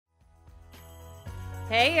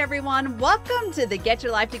Hey everyone, welcome to the Get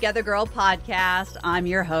Your Life Together Girl podcast. I'm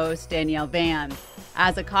your host, Danielle Van.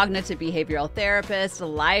 As a cognitive behavioral therapist,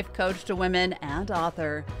 life coach to women, and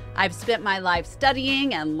author, I've spent my life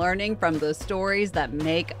studying and learning from the stories that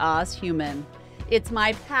make us human. It's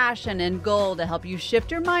my passion and goal to help you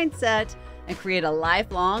shift your mindset and create a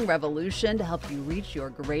lifelong revolution to help you reach your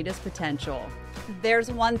greatest potential.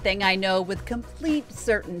 There's one thing I know with complete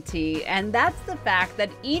certainty, and that's the fact that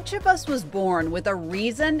each of us was born with a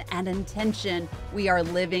reason and intention we are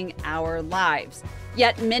living our lives.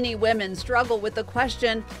 Yet many women struggle with the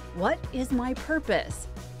question, what is my purpose?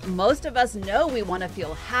 Most of us know we want to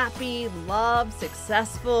feel happy, loved,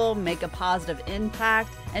 successful, make a positive impact,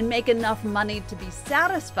 and make enough money to be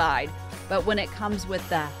satisfied. But when it comes with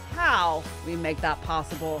the how we make that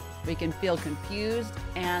possible, we can feel confused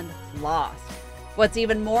and lost. What's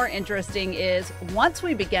even more interesting is once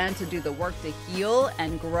we begin to do the work to heal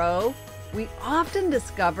and grow, we often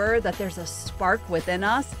discover that there's a spark within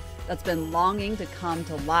us that's been longing to come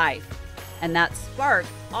to life. And that spark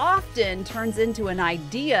often turns into an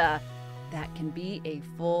idea that can be a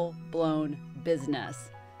full-blown business.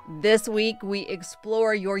 This week, we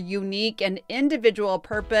explore your unique and individual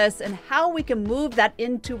purpose and how we can move that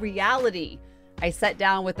into reality. I sat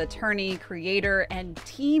down with attorney, creator, and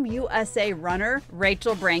Team USA Runner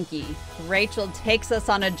Rachel Brenke. Rachel takes us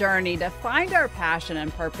on a journey to find our passion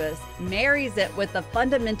and purpose, marries it with the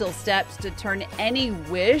fundamental steps to turn any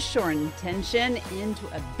wish or intention into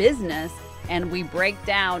a business, and we break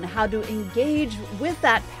down how to engage with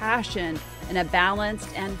that passion in a balanced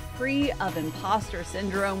and free of imposter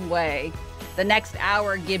syndrome way. The next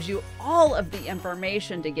hour gives you all of the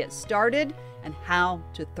information to get started and how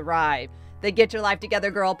to thrive. The Get Your Life Together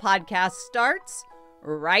Girl podcast starts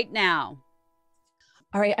right now.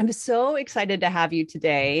 All right, I'm so excited to have you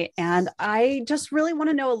today. And I just really want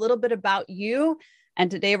to know a little bit about you. And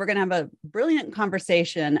today we're going to have a brilliant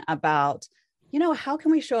conversation about, how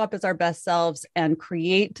can we show up as our best selves and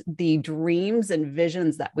create the dreams and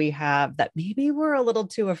visions that we have that maybe we're a little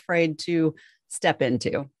too afraid to step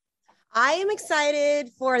into? I am excited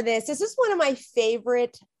for this. This is one of my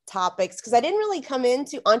favorite topics because I didn't really come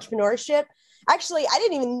into entrepreneurship. Actually, I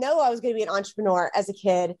didn't even know I was going to be an entrepreneur as a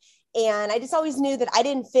kid. And I just always knew that I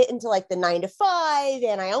didn't fit into like the 9-to-5,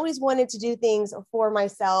 and I always wanted to do things for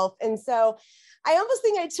myself. And so I almost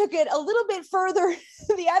think I took it a little bit further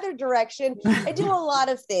the other direction. I do a lot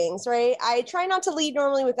of things, right? I try not to lead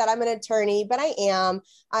normally with that. I'm an attorney, but I am.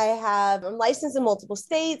 I'm licensed in multiple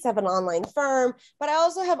states. I have an online firm, but I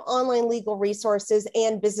also have online legal resources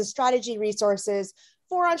and business strategy resources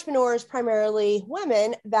for entrepreneurs, primarily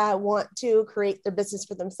women that want to create their business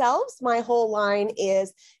for themselves. My whole line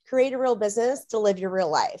is create a real business to live your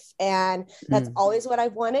real life. And that's always what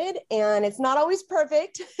I've wanted. And it's not always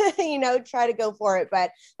perfect, try to go for it.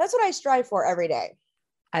 But that's what I strive for every day.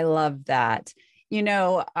 I love that.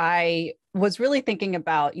 I was really thinking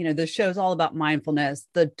about, the show's all about mindfulness,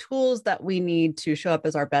 the tools that we need to show up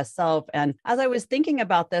as our best self. And as I was thinking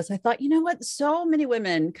about this, I thought, what? So many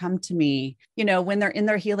women come to me, when they're in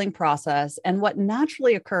their healing process. And what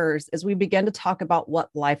naturally occurs is we begin to talk about what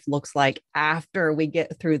life looks like after we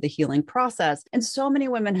get through the healing process. And so many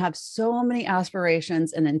women have so many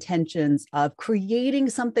aspirations and intentions of creating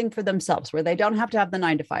something for themselves where they don't have to have the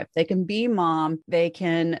 9-to-5. They can be mom, they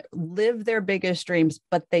can live their biggest dreams,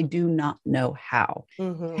 but they do not know how.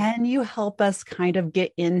 Can you help us kind of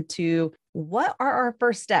get into what are our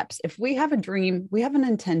first steps? If we have a dream, we have an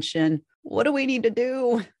intention, what do we need to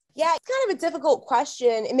do? Yeah, it's kind of a difficult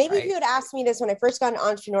question. And maybe if you had asked me this when I first got into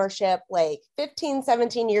entrepreneurship, like 15,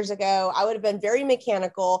 17 years ago, I would have been very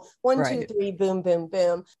mechanical, 1, 2, 3, boom, boom,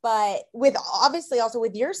 boom. But with obviously also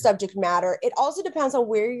with your subject matter, it also depends on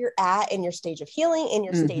where you're at in your stage of healing, in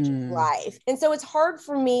your stage of life. And so it's hard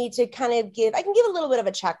for me to kind of I can give a little bit of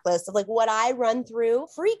a checklist of like what I run through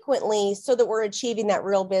frequently so that we're achieving that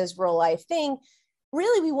real biz, real life thing.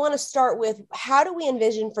 Really, we want to start with how do we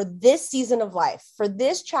envision for this season of life, for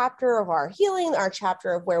this chapter of our healing, our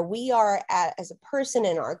chapter of where we are at as a person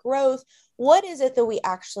in our growth, what is it that we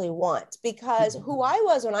actually want? Because who I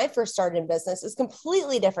was when I first started in business is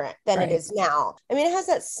completely different than it is now. I mean, it has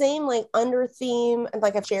that same like under theme,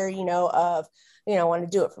 like I've shared, of I want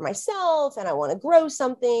to do it for myself and I want to grow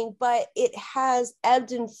something, but it has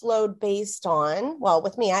ebbed and flowed based on, well,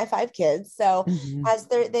 with me, I have 5 kids. So as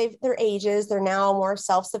their ages, they're now more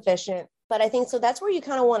self-sufficient. But I think so that's where you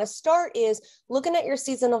kind of want to start is looking at your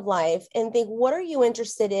season of life and think, what are you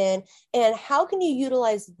interested in? And how can you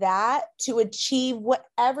utilize that to achieve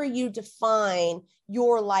whatever you define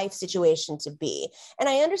your life situation to be. And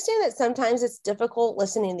I understand that sometimes it's difficult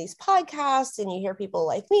listening to these podcasts and you hear people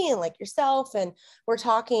like me and like yourself, and we're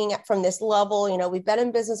talking from this level, we've been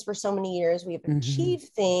in business for so many years, we've achieved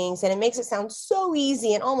things, and it makes it sound so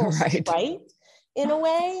easy and almost right in a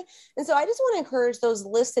way. And so I just want to encourage those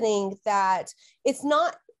listening that it's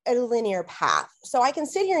not a linear path. So I can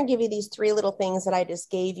sit here and give you these 3 little things that I just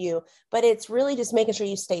gave you, but it's really just making sure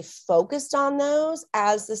you stay focused on those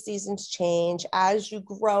as the seasons change, as you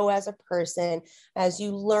grow as a person, as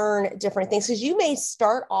you learn different things. Because you may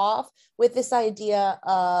start off with this idea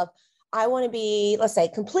of, I want to be, let's say,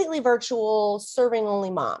 completely virtual, serving only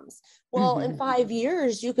moms. Well, in 5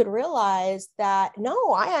 years, you could realize that,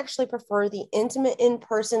 no, I actually prefer the intimate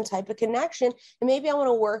in-person type of connection. And maybe I want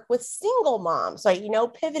to work with single moms, like,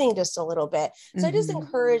 pivoting just a little bit. So I just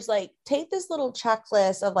encourage, take this little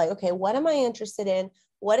checklist of okay, what am I interested in?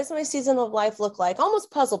 What does my season of life look like?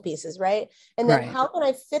 Almost puzzle pieces, right? And then how can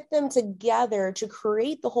I fit them together to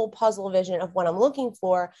create the whole puzzle vision of what I'm looking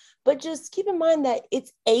for? But just keep in mind that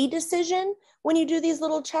it's a decision when you do these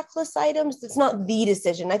little checklist items. It's not the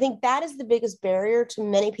decision. I think that is the biggest barrier to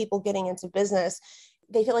many people getting into business.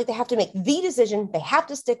 They feel like they have to make the decision. They have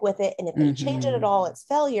to stick with it. And if they change it at all, it's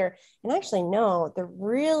failure. And actually, no, the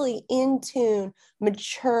really in tune,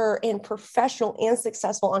 mature, and professional and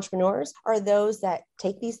successful entrepreneurs are those that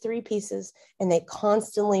take these 3 pieces and they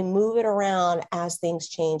constantly move it around as things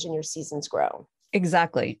change and your seasons grow.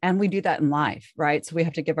 Exactly. And we do that in life, right? So we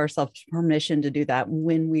have to give ourselves permission to do that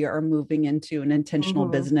when we are moving into an intentional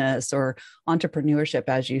business or entrepreneurship,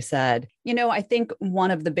 as you said. I think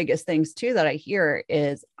one of the biggest things too that I hear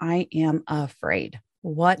is, I am afraid.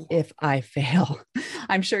 What if I fail?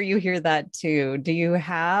 I'm sure you hear that too. Do you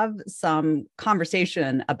have some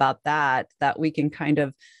conversation about that we can kind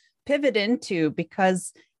of pivot into?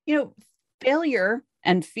 Because, failure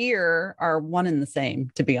and fear are one and the same,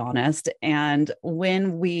 to be honest. And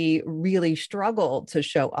when we really struggle to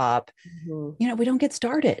show up, we don't get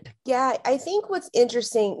started. Yeah, I think what's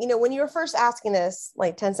interesting, when you were first asking this,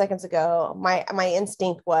 like 10 seconds ago, my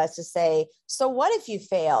instinct was to say, so what if you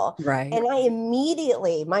fail? Right. And I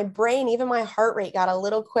immediately, my brain, even my heart rate got a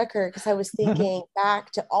little quicker because I was thinking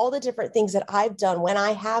back to all the different things that I've done when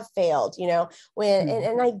I have failed,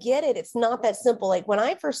 and I get it. It's not that simple. Like when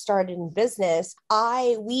I first started in business,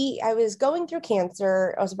 I was going through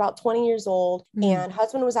cancer. I was about 20 years old and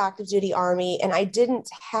husband was active duty Army. And I didn't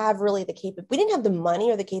have really we didn't have the money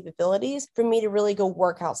or the capabilities for me to really go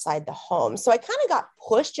work outside the home. So I kind of got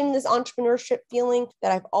pushed in this entrepreneurship feeling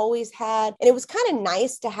that I've always had. And it was kind of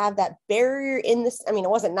nice to have that barrier in this. I mean, it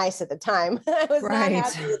wasn't nice at the time. I was not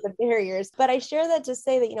happy with the barriers, but I share that to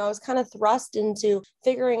say that, I was kind of thrust into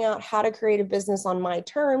figuring out how to create a business on my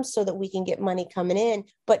terms so that we can get money coming in.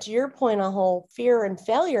 But to your point, a whole fear and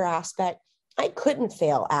failure aspect, I couldn't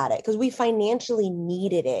fail at it because we financially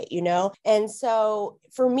needed it, And so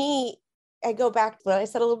for me, I go back to what I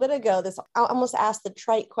said a little bit ago, I almost asked the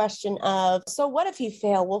trite question of, so what if you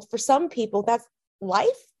fail? Well, for some people, that's life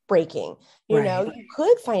breaking, you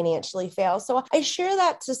could financially fail. So I share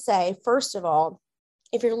that to say, first of all,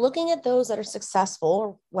 if you're looking at those that are successful,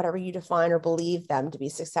 or whatever you define or believe them to be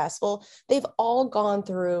successful, they've all gone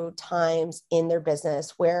through times in their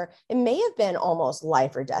business where it may have been almost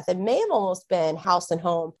life or death. It may have almost been house and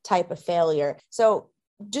home type of failure. So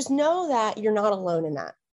just know that you're not alone in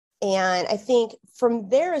that. And I think from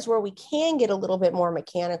there is where we can get a little bit more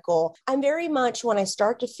mechanical. I'm very much, when I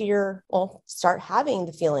start to start having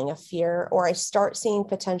the feeling of fear, or I start seeing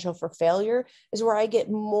potential for failure, is where I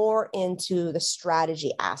get more into the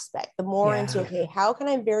strategy aspect, the more into, okay, how can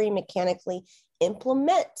I very mechanically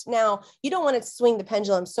implement? Now, you don't want to swing the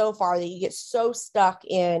pendulum so far that you get so stuck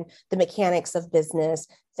in the mechanics of business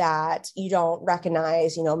that you don't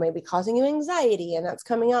recognize, maybe causing you anxiety, and that's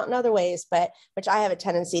coming out in other ways, which I have a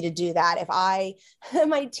tendency to do that.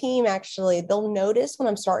 My team actually, they'll notice when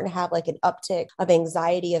I'm starting to have like an uptick of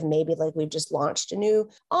anxiety of maybe like we've just launched a new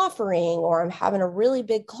offering or I'm having a really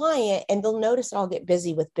big client, and they'll notice that I'll get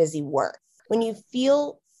busy with busy work. When you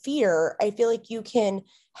feel fear, I feel like you can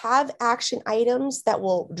have action items that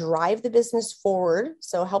will drive the business forward.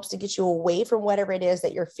 So it helps to get you away from whatever it is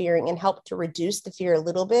that you're fearing and help to reduce the fear a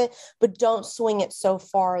little bit, but don't swing it so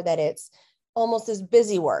far that it's almost as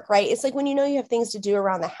busy work, right? It's like when you have things to do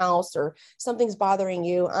around the house or something's bothering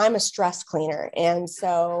you. I'm a stress cleaner. And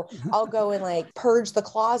so I'll go and like purge the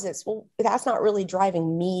closets. Well, that's not really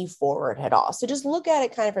driving me forward at all. So just look at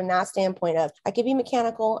it kind of from that standpoint of, I can be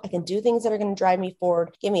mechanical. I can do things that are going to drive me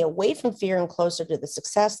forward, get me away from fear and closer to the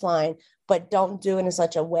success line, but don't do it in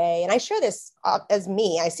such a way. And I share this as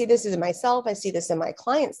me. I see this as myself. I see this in my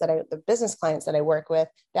clients the business clients that I work with,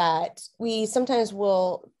 that we sometimes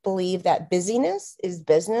will believe that busyness is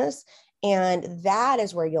business. And that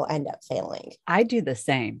is where you'll end up failing. I do the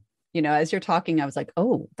same. As you're talking, I was like,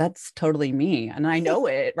 oh, that's totally me. And I know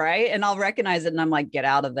it, right? And I'll recognize it. And I'm like, get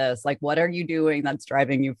out of this. Like, what are you doing that's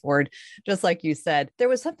driving you forward? Just like you said, there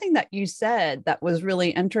was something that you said that was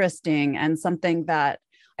really interesting, and something that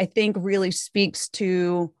I think really speaks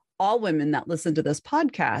to all women that listen to this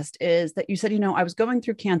podcast, is that you said, I was going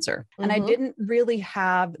through cancer and I didn't really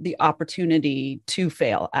have the opportunity to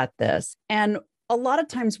fail at this. And a lot of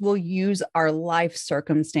times we'll use our life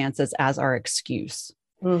circumstances as our excuse.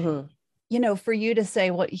 For you to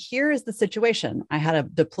say, well, here is the situation. I had a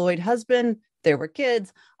deployed husband. There were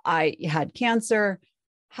kids. I had cancer.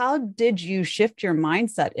 How did you shift your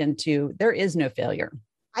mindset into there is no failure?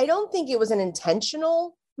 I don't think it was an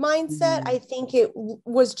intentional mindset. I think it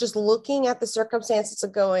was just looking at the circumstances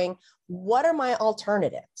of going, what are my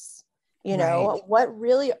alternatives? What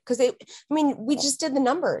really, we just did the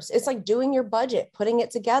numbers. It's like doing your budget, putting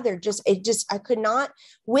it together. I could not,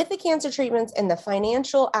 with the cancer treatments and the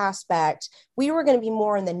financial aspect, we were going to be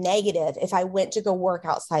more in the negative if I went to go work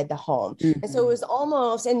outside the home. And so it was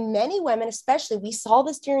almost, and many women, especially, we saw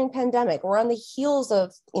this during pandemic. We're on the heels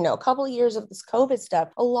of, a couple of years of this COVID stuff.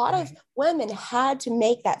 A lot of women had to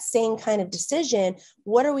make that same kind of decision.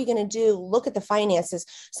 What are we going to do? Look at the finances.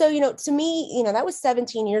 So, to me, that was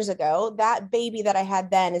 17 years ago. That baby that I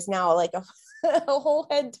had then is now like a whole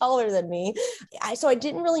head taller than me. So I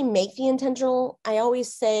didn't really make the intentional. I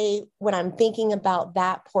always say, when I'm thinking about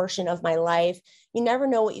that portion of my life, you never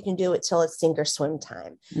know what you can do until it's sink or swim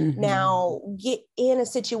time. Now, get in a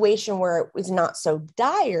situation where it was not so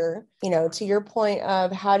dire, to your point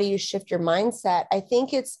of how do you shift your mindset? I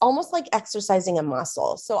think it's almost like exercising a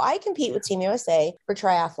muscle. So I compete with Team USA for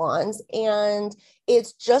triathlons, and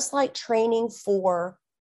it's just like training for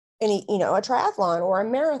a triathlon or a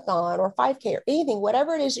marathon or 5K or anything,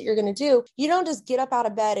 whatever it is that you're going to do. You don't just get up out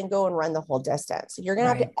of bed and go and run the whole distance. You're going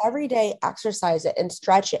to have to every day exercise it and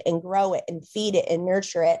stretch it and grow it and feed it and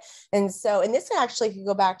nurture it. And this actually could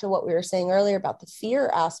go back to what we were saying earlier about the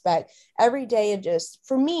fear aspect. Every day, just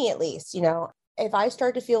for me, at least, if I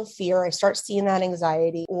start to feel fear, I start seeing that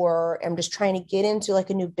anxiety, or I'm just trying to get into like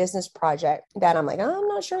a new business project that I'm like, oh, I'm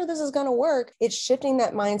not sure this is going to work. It's shifting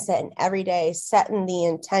that mindset, and every day setting the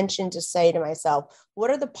intention to say to myself, what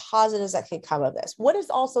are the positives that could come of this? What is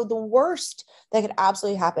also the worst that could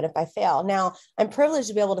absolutely happen if I fail? Now, I'm privileged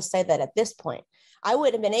to be able to say that at this point. I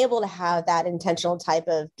wouldn't have been able to have that intentional type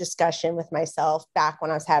of discussion with myself back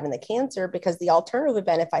when I was having the cancer, because the alternative would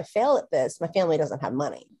have been, if I fail at this, my family doesn't have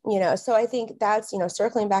money, So I think that's,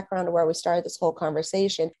 circling back around to where we started this whole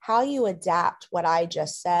conversation, how you adapt what I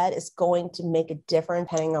just said is going to make a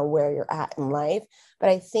difference depending on where you're at in life. But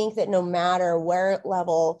I think that no matter where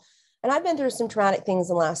level, and I've been through some traumatic things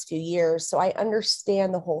in the last few years, so I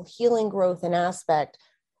understand the whole healing, growth, and aspect.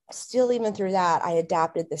 Still, even through that, I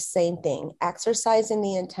adapted the same thing, exercising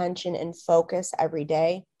the intention and focus every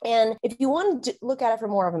day. And if you want to look at it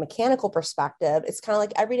from more of a mechanical perspective, it's kind of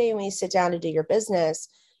like every day when you sit down to do your business,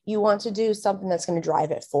 you want to do something that's going to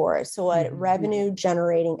drive it forward. So a revenue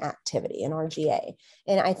generating activity, an RGA.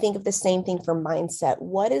 And I think of the same thing for mindset.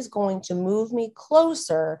 What is going to move me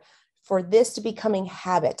closer for this to becoming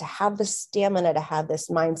habit, to have the stamina to have this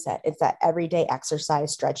mindset? It's that everyday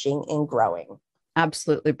exercise, stretching, and growing.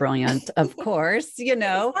 Absolutely brilliant. Of course, It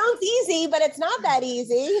sounds easy, but it's not that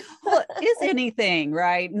easy. Well, is anything,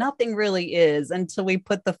 right? Nothing really is until we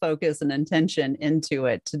put the focus and intention into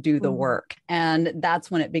it to do the work. And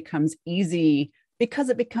that's when it becomes easy, because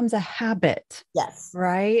it becomes a habit. Yes.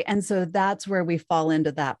 Right. And so that's where we fall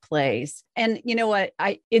into that place. And you know what?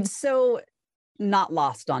 It's so not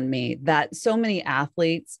lost on me that so many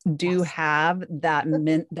athletes do have that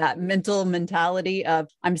that mental mentality of,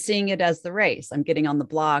 I'm seeing it as the race. I'm getting on the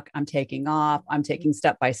block. I'm taking off. I'm taking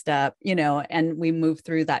step by step, and we move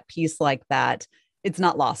through that piece like that. It's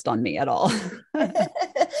not lost on me at all.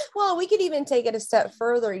 Well, we could even take it a step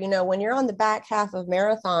further. When you're on the back half of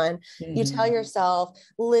marathon, you tell yourself,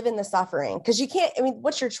 live in the suffering, because you can't,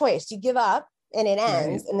 what's your choice? You give up and it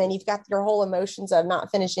ends. Right. And then you've got your whole emotions of not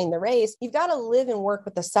finishing the race. You've got to live and work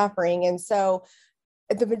with the suffering. And so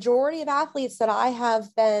the majority of athletes that I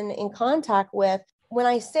have been in contact with, when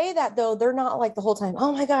I say that, though, they're not like the whole time,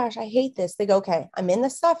 oh my gosh, I hate this. They go, okay, I'm in the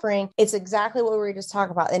suffering. It's exactly what we were just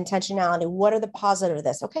talking about, intentionality. What are the positives of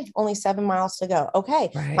this? Okay, only 7 miles to go.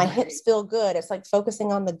 Okay, my hips feel good. It's like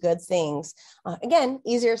focusing on the good things. Again,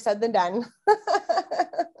 easier said than done.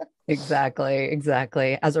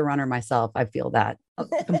 Exactly. As a runner myself, I feel that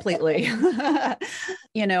Completely.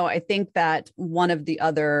 I think that one of the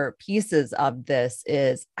other pieces of this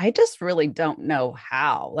is I just really don't know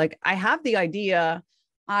how. Like, I have the idea,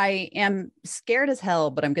 I am scared as hell,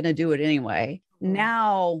 but I'm going to do it anyway.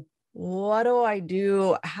 Now, what do I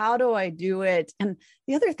do? How do I do it? And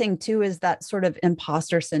the other thing too is that sort of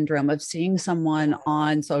imposter syndrome of seeing someone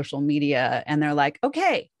on social media and they're like,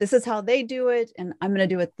 okay, this is how they do it, and I'm going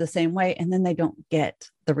to do it the same way. And then they don't get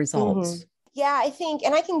the results. Yeah, I think,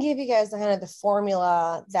 and I can give you guys kind of the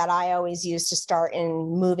formula that I always use to start in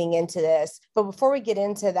moving into this. But before we get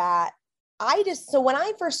into that, so when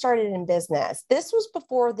I first started in business, this was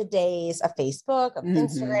before the days of Facebook, of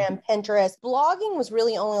Instagram, Pinterest. Blogging was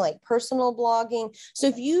really only like personal blogging.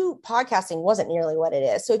 So podcasting wasn't nearly what it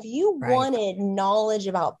is. So if you wanted knowledge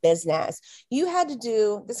about business, you had to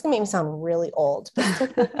do, this can make me sound really old, but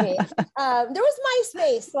stick with me. There was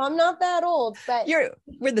MySpace, so I'm not that old, but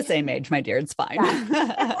we're the same age, my dear. It's fine.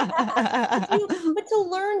 But to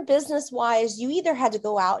learn business wise, you either had to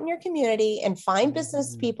go out in your community and find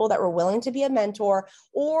business people that were willing to be a mentor,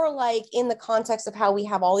 or like in the context of how we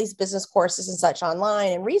have all these business courses and such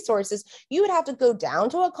online and resources, you would have to go down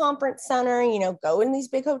to a conference center, go in these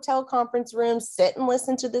big hotel conference rooms, sit and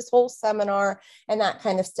listen to this whole seminar and that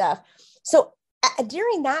kind of stuff. So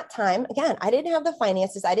during that time, again, I didn't have the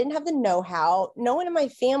finances. I didn't have the know-how. No one in my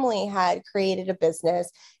family had created a business.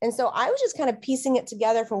 And so I was just kind of piecing it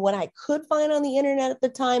together from what I could find on the internet at the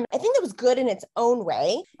time. I think that was good in its own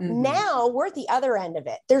way. Now we're at the other end of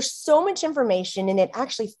it. There's so much information, and it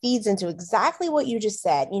actually feeds into exactly what you just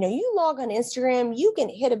said. You log on Instagram, you can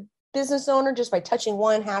hit a business owner just by touching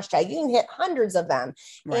one hashtag. You can hit hundreds of them.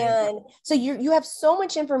 Right. And so you have so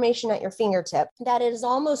much information at your fingertip that it is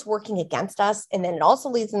almost working against us. And then it also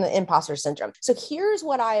leads into imposter syndrome. So here's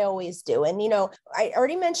what I always do. And, I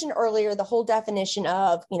already mentioned earlier the whole definition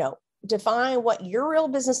of, define what your real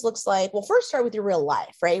business looks like. Well, first start with your real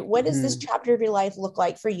life, right? What does this chapter of your life look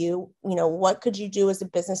like for you? What could you do as a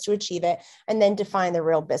business to achieve it? And then define the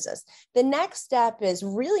real business. The next step is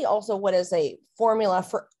really also what is a formula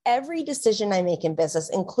for every decision I make in business,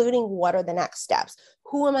 including what are the next steps?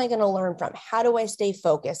 Who am I going to learn from? How do I stay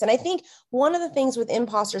focused? And I think one of the things with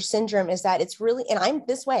imposter syndrome is that it's really, and I'm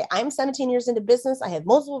this way, I'm 17 years into business. I have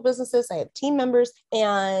multiple businesses. I have team members,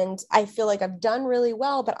 and I feel like I've done really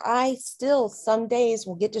well, but I still some days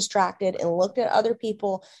will get distracted and look at other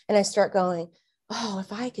people and I start going, oh,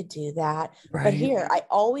 if I could do that. Right. But here, I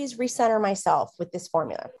always recenter myself with this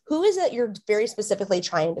formula. Who is it you're very specifically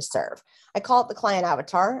trying to serve? I call it the client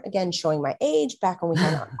avatar. Again, showing my age back when we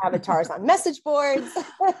had avatars on message boards.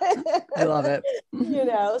 I love it.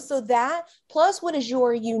 So that plus what is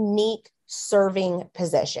your unique serving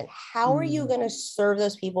position? How are you going to serve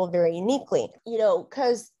those people very uniquely?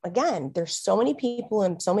 Because again, there's so many people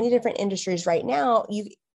in so many different industries right now.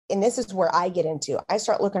 And this is where I get into, I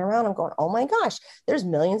start looking around, I'm going, oh my gosh, there's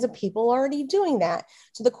millions of people already doing that.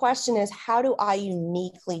 So the question is, how do I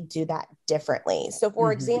uniquely do that differently? So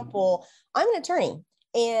for example, I'm an attorney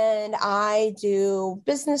and I do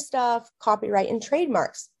business stuff, copyright and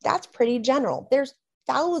trademarks. That's pretty general. There's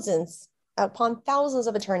thousands upon thousands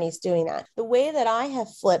of attorneys doing that. The way that I have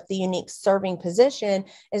flipped the unique serving position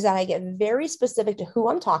is that I get very specific to who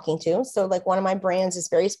I'm talking to. So like one of my brands is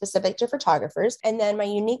very specific to photographers. And then my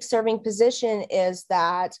unique serving position is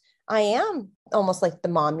that I am almost like the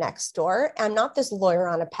mom next door. I'm not this lawyer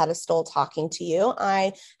on a pedestal talking to you.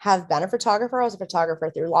 I have been a photographer. I was a photographer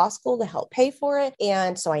through law school to help pay for it.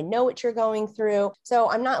 And so I know what you're going through. So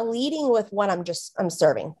I'm not leading with what I'm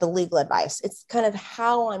serving, the legal advice. It's kind of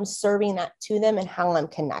how I'm serving that to them and how I'm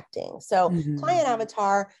connecting. So client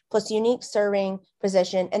avatar plus unique serving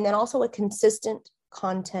position, and then also a consistent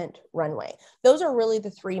content runway. Those are really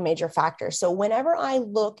the three major factors. So whenever I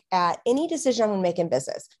look at any decision I'm going to make in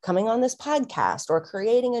business, coming on this podcast or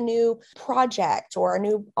creating a new project or a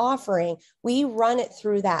new offering, we run it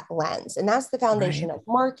through that lens. And that's the foundation of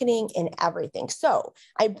marketing and everything. So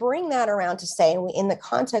I bring that around to say, in the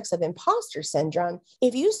context of imposter syndrome,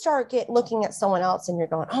 if you start looking at someone else and you're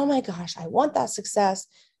going, oh my gosh, I want that success.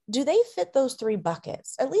 Do they fit those three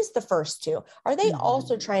buckets? At least the first two. Are they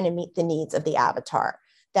also trying to meet the needs of the avatar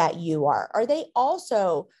that you are? Are they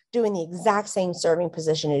also doing the exact same serving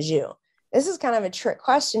position as you? This is kind of a trick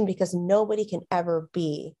question because nobody can ever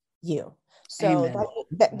be you. So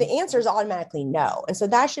that the answer is automatically no. And so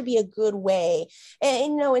that should be a good way.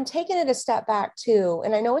 And taking it a step back too.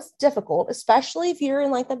 And I know it's difficult, especially if you're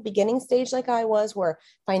in like the beginning stage, like I was, where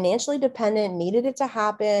financially dependent, needed it to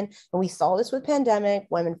happen. And we saw this with pandemic,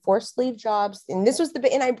 women forced to leave jobs. And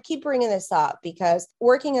and I keep bringing this up because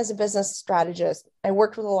working as a business strategist, I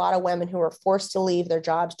worked with a lot of women who were forced to leave their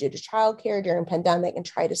jobs due to childcare during pandemic and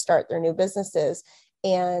try to start their new businesses.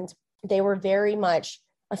 And they were very much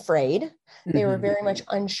afraid. They were very much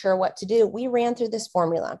unsure what to do. We ran through this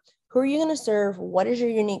formula. Who are you going to serve? What is your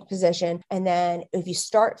unique position? And then if you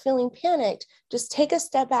start feeling panicked, just take a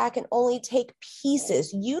step back and only take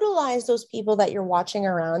pieces. Utilize those people that you're watching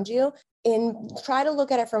around you and try to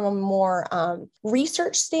look at it from a more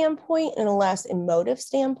research standpoint and a less emotive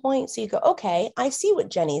standpoint. So you go, okay, I see what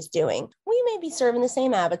Jenny's doing. We may be serving the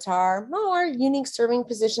same avatar. Oh, our unique serving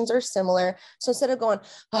positions are similar. So instead of going,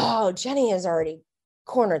 oh, Jenny has already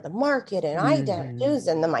cornered the market and I didn't do this,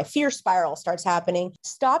 and then my fear spiral starts happening.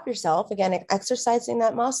 Stop yourself, again, exercising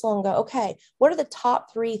that muscle and go, okay, what are the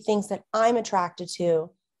top 3 things that I'm attracted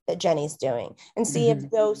to that Jenny's doing, and see if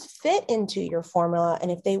those fit into your formula and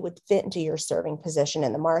if they would fit into your serving position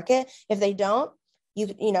in the market. If they don't, you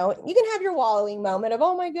can have your wallowing moment of,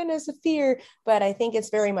 oh my goodness, a fear. But I think it's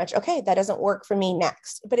very much, okay, that doesn't work for me,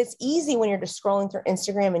 next. But it's easy when you're just scrolling through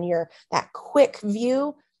Instagram and you're that quick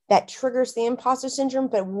view that triggers the imposter syndrome.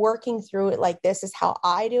 But working through it like this is how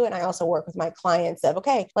I do. And I also work with my clients of,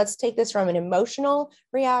 okay, let's take this from an emotional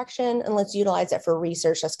reaction and let's utilize it for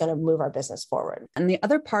research that's going to move our business forward. And the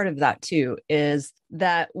other part of that too is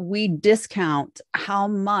that we discount how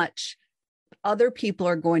much other people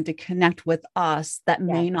are going to connect with us that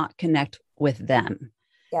may not connect with them.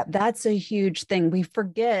 Yep. That's a huge thing. We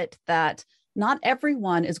forget that not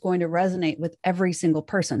everyone is going to resonate with every single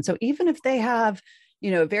person. So even if they have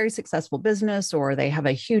a very successful business or they have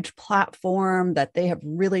a huge platform that they have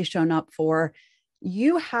really shown up for,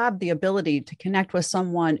 you have the ability to connect with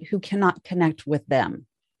someone who cannot connect with them.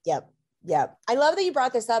 Yep. I love that you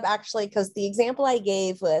brought this up, actually, because the example I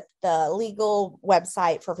gave with the legal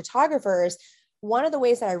website for photographers, one of the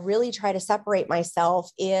ways that I really try to separate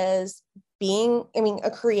myself is being, a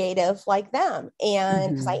creative like them.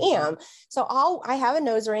 And because I am, so I have a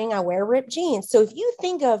nose ring, I wear ripped jeans. So if you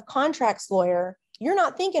think of contracts lawyer, you're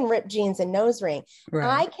not thinking ripped jeans and nose ring. Right.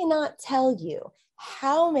 I cannot tell you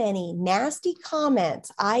how many nasty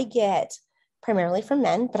comments I get, primarily from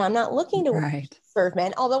men, but I'm not looking to serve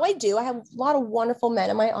men. Although I have a lot of wonderful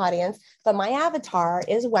men in my audience, but my avatar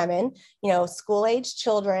is women, school-age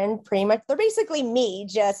children, pretty much. They're basically me,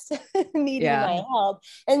 just needing my help.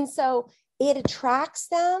 And so it attracts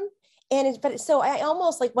them. So I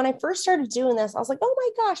almost, like, when I first started doing this, I was like, oh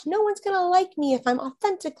my gosh, no one's going to like me if I'm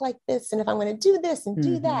authentic like this. And if I'm going to do this and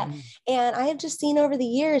do that. And I have just seen over the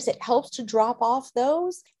years, it helps to drop off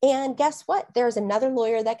those. And guess what? There's another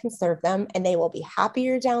lawyer that can serve them and they will be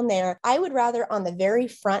happier down there. I would rather on the very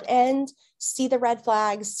front end, see the red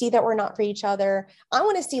flags, see that we're not for each other. I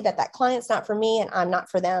want to see that client's not for me and I'm not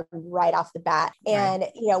for them right off the bat. And,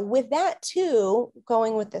 with that too,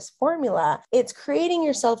 going with this formula, it's creating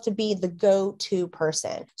yourself to be the go-to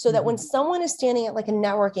person so that when someone is standing at like a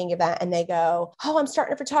networking event and they go, oh, I'm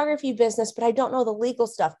starting a photography business, but I don't know the legal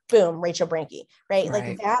stuff. Boom, Rachel Brenke, right?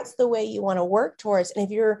 Like that's the way you want to work towards. And if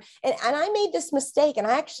you're, and I made this mistake and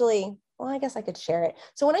I guess I could share it.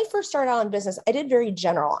 So when I first started out in business, I did very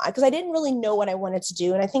general because I didn't really know what I wanted to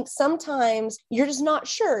do. And I think sometimes you're just not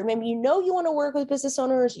sure. Maybe you want to work with business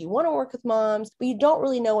owners, you want to work with moms, but you don't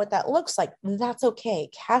really know what that looks like. That's okay.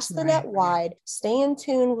 Cast the net wide, stay in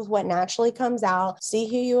tune with what naturally comes out, see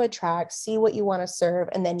who you attract, see what you want to serve,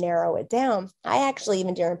 and then narrow it down. I actually,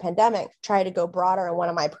 even during pandemic, tried to go broader in one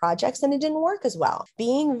of my projects and it didn't work as well.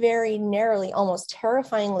 Being very narrowly, almost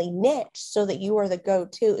terrifyingly niche so that you are the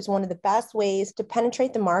go-to is one of the best ways to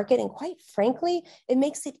penetrate the market. And quite frankly, it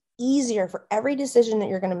makes it easier for every decision that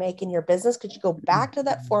you're going to make in your business because you go back to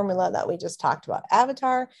that formula that we just talked about.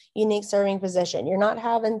 Avatar, unique serving position. You're not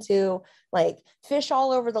having to fish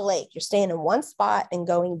all over the lake. You're staying in one spot and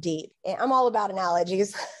going deep. And I'm all about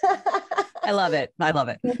analogies. I love it. But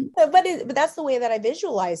that's the way that I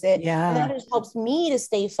visualize it. Yeah. And that just helps me to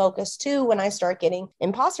stay focused too. When I start getting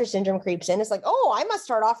imposter syndrome creeps in, it's like, oh, I must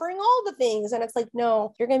start offering all the things. And it's like,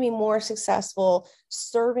 no, you're going to be more successful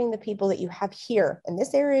serving the people that you have here in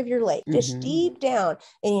this area of your lake, fish deep down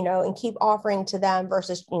and keep offering to them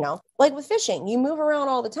versus, like with fishing, you move around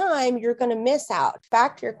all the time, you're going to miss out.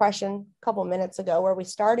 Back to your question a couple minutes ago, where we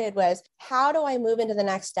started was, how do I move into the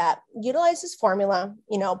next step? Utilize this formula,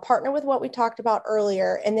 partner with what we talked about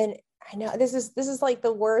earlier, and then I know this is like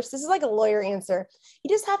the worst. This is like a lawyer answer. You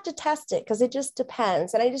just have to test it because it just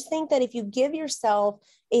depends. And I just think that if you give yourself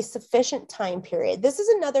a sufficient time period, this is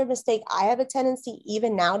another mistake I have a tendency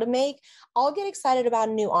even now to make. I'll get excited about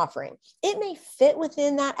a new offering. It may fit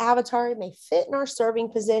within that avatar. It may fit in our serving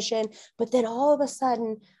position, but then all of a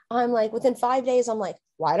sudden I'm like, within 5 days, I'm like,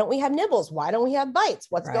 why don't we have nibbles? Why don't we have bites?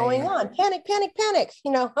 What's going on? Panic, panic, panic,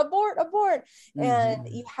 abort, abort. And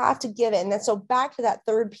you have to give it. And then, so back to that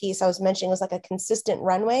third piece I was mentioning was like a consistent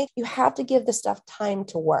runway. You have to give the stuff time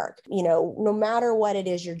to work, no matter what it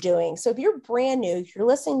is you're doing. So if you're brand new, if you're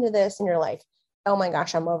listening to this and you're like, oh my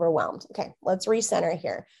gosh, I'm overwhelmed. Okay, let's recenter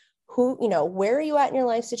here. Where are you at in your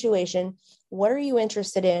life situation? What are you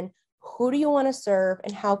interested in? Who do you want to serve?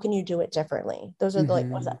 And how can you do it differently? Those are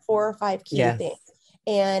what's that, 4 or 5 key things.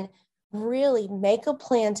 And really make a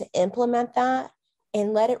plan to implement that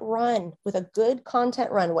and let it run with a good content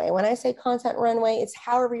runway. When I say content runway, it's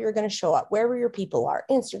however you're going to show up, wherever your people are,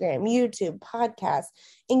 Instagram, YouTube, podcasts,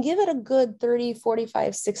 and give it a good 30,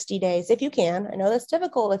 45, 60 days if you can. I know that's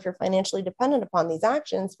difficult if you're financially dependent upon these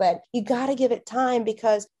actions, but you got to give it time,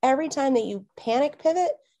 because every time that you panic pivot,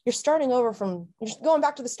 you're starting over you're going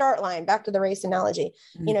back to the start line, back to the race analogy.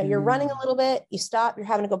 You're running a little bit, you stop, you're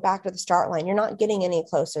having to go back to the start line. You're not getting any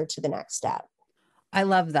closer to the next step. I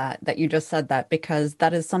love that you just said that, because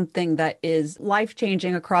that is something that is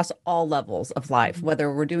life-changing across all levels of life,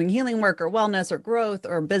 whether we're doing healing work or wellness or growth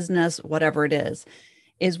or business, whatever it is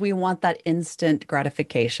we want that instant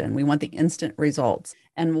gratification. We want the instant results.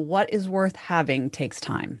 And what is worth having takes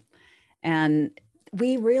time. And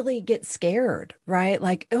we really get scared, right?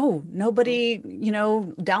 Like, oh, nobody,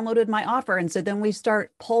 downloaded my offer. And so then we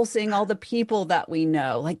start pulsing all the people that we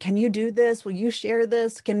know. Like, can you do this? Will you share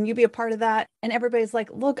this? Can you be a part of that? And everybody's like,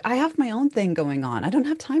 look, I have my own thing going on. I don't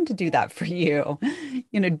have time to do that for you.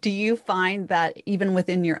 Do you find that even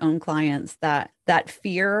within your own clients that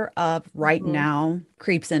fear of right now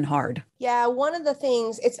creeps in hard? Yeah. One of the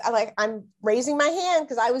things, it's like, I'm raising my hand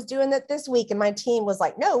because I was doing that this week and my team was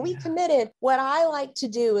like, no, we committed. What I like to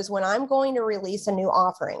do is when I'm going to release a new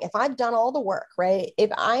offering, if I've done all the work, right?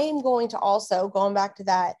 If I'm going to also, going back to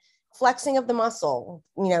that flexing of the muscle,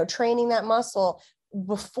 training that muscle,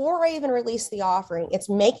 before I even release the offering, it's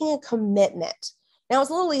making a commitment. Now it's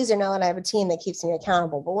a little easier now that I have a team that keeps me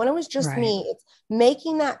accountable. But when it was just me, it's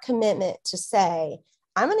making that commitment to say,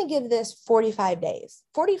 I'm going to give this 45 days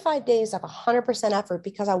of 100% effort,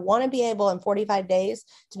 because I want to be able in 45 days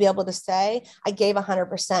to be able to say I gave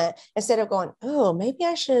 100%, instead of going, oh, maybe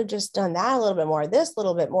I should have just done that a little bit more, this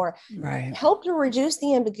little bit more, help to reduce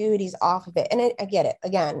the ambiguities off of it. And I get it.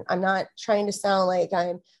 Again, I'm not trying to sound like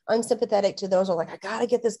I'm unsympathetic to those who are like, I got to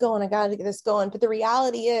get this going. But the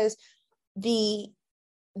reality is the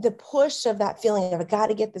push of that feeling of I got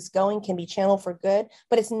to get this going can be channeled for good,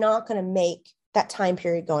 but it's not going to make that time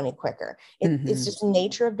period go any quicker. It's just the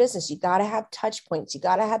nature of business. You got to have touch points. You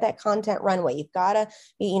got to have that content runway. You've got to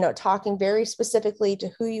be, talking very specifically to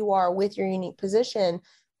who you are with your unique position,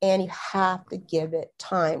 and you have to give it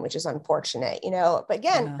time, which is unfortunate, but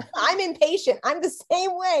again, I'm impatient. I'm the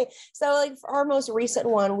same way. So like for our most recent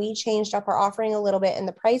one, we changed up our offering a little bit and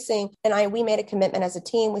the pricing, and we made a commitment as a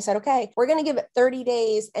team. We said, okay, we're going to give it 30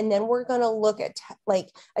 days. And then we're going to look at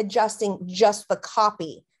adjusting just the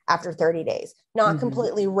copy after 30 days, not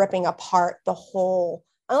completely ripping apart the whole,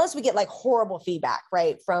 unless we get like horrible feedback,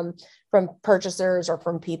 right? From purchasers or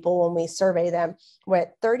from people when we survey them. We're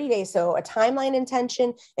at 30 days. So a timeline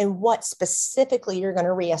intention and what specifically you're going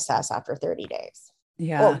to reassess after 30 days.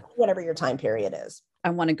 Yeah. Or whatever your time period is. I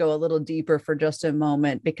want to go a little deeper for just a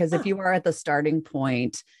moment, because if you are at the starting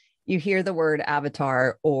point, you hear the word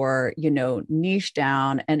avatar or, niche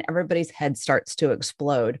down, and everybody's head starts to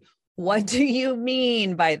explode. What do you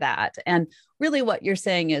mean by that? And really what you're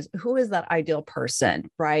saying is, who is that ideal person,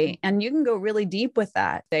 right? And you can go really deep with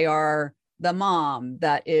that. They are the mom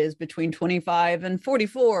that is between 25 and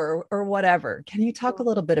 44 or whatever. Can you talk a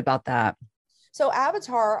little bit about that? So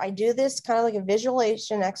avatar, I do this kind of like a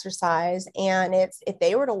visualization exercise. And it's, if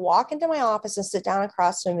they were to walk into my office and sit down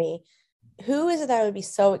across from me, who is it that I would be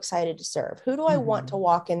so excited to serve? Who do I want to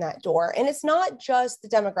walk in that door? And it's not just the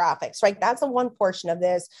demographics, right? That's the one portion of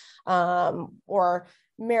this, or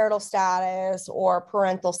marital status or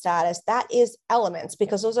parental status. That is elements,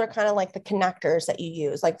 because those are kind of like the connectors that you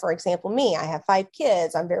use. Like, for example, me, I have 5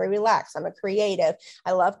 kids. I'm very relaxed. I'm a creative.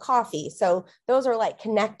 I love coffee. So those are like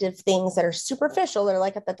connective things that are superficial. They're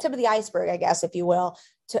like at the tip of the iceberg, I guess, if you will,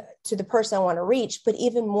 to the person I want to reach. But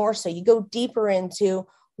even more so, you go deeper into,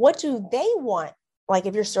 what do they want? Like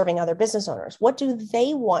if you're serving other business owners, what do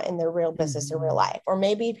they want in their real business or real life? Or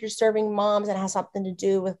maybe if you're serving moms, and it has something to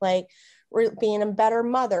do with like being a better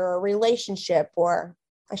mother or relationship, or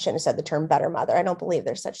I shouldn't have said the term better mother. I don't believe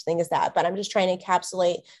there's such thing as that, but I'm just trying to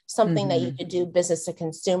encapsulate something that you could do business to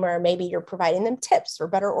consumer. Maybe you're providing them tips for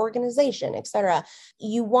better organization, et cetera.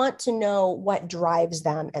 You want to know what drives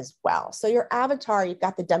them as well. So your avatar, you've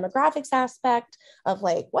got the demographics aspect of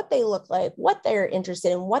like what they look like, what they're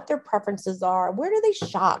interested in, what their preferences are, where do they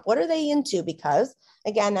shop, what are they into? Because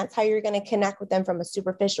again, that's how you're going to connect with them from a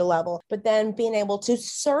superficial level, but then being able to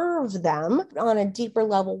serve them on a deeper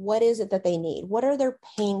level. What is it that they need? What are their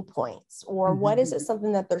pain points? Or what is it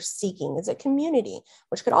something that they're seeking? Is it community,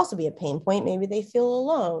 which could also be a pain point? Maybe they feel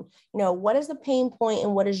alone. What is the pain point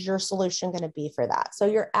and what is your solution going to be for that? So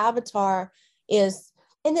your avatar is,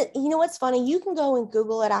 and what's funny, you can go and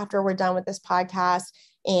Google it after we're done with this podcast.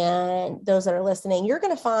 And those that are listening, you're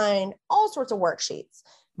going to find all sorts of worksheets.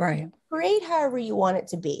 Right. Create however you want it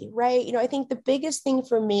to be, right? I think the biggest thing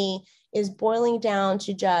for me is boiling down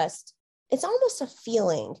to just, it's almost a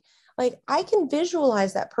feeling. Like I can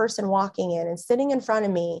visualize that person walking in and sitting in front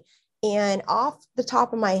of me, and off the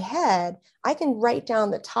top of my head, I can write down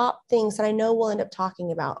the top things that I know we'll end up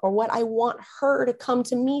talking about or what I want her to come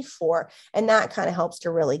to me for. And that kind of helps to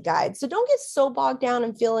really guide. So don't get so bogged down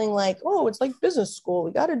and feeling like, oh, it's like business school. We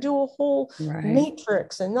got to do a whole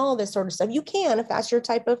matrix and all this sort of stuff. You can, if that's your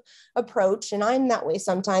type of approach. And I'm that way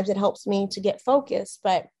sometimes. It helps me to get focused.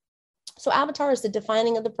 But so avatar is the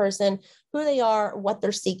defining of the person, who they are, what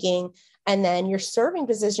they're seeking. And then your serving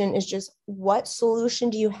position is just what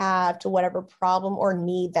solution do you have to whatever problem or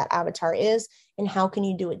need that avatar is, and how can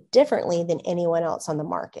you do it differently than anyone else on the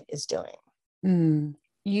market is doing?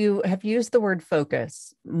 You have used the word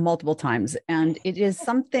focus multiple times, and it is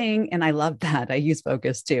something, and I love that. I use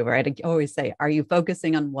focus too, right? I always say, are you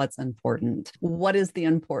focusing on what's important? What is the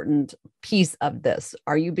important piece of this?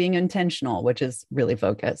 Are you being intentional, which is really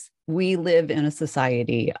focus? We live in a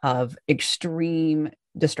society of extreme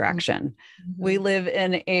distraction. We live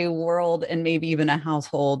in a world and maybe even a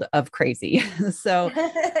household of crazy. So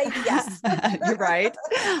yes, you're right.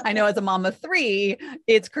 I know as a mom of 3,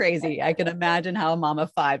 it's crazy. I can imagine how a mom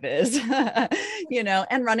of 5 is,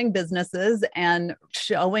 and running businesses and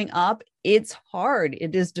showing up. It's hard.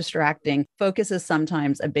 It is distracting. Focus is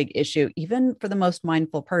sometimes a big issue, even for the most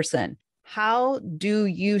mindful person. How do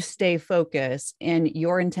you stay focused in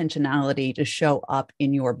your intentionality to show up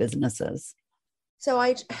in your businesses? So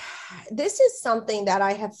this is something that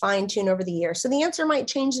I have fine-tuned over the years. So the answer might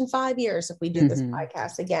change in 5 years if we do this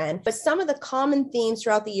podcast again. But some of the common themes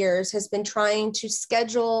throughout the years has been trying to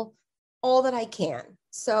schedule all that I can.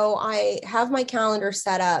 So I have my calendar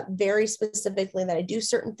set up very specifically that I do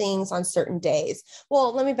certain things on certain days.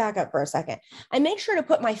 Well, let me back up for a second. I make sure to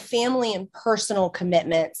put my family and personal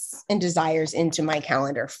commitments and desires into my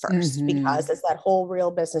calendar first, because it's that whole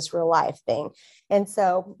real business, real life thing. And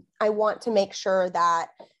so I want to make sure that,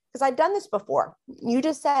 because I've done this before. You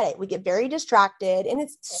just said it. We get very distracted, and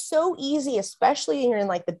it's so easy, especially when you're in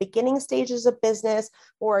like the beginning stages of business,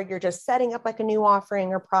 or you're just setting up like a new offering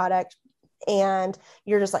or product. And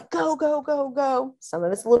you're just like, go, go, go, go. Some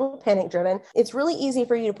of it's a little panic driven. It's really easy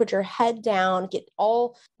for you to put your head down, get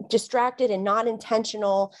all distracted and not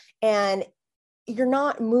intentional. And you're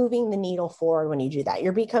not moving the needle forward when you do that.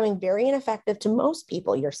 You're becoming very ineffective to most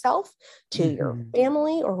people, yourself, to your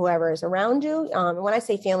family, or whoever is around you. When I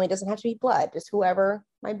say family, it doesn't have to be blood, just whoever,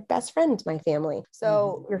 my best friend's my family.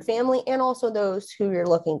 So your family, and also those who you're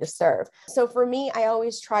looking to serve. So for me, I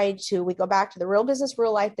always try to, we go back to the real business,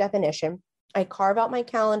 real life definition. I carve out my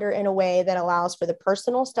calendar in a way that allows for the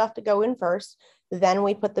personal stuff to go in first. Then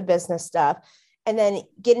we put the business stuff. And then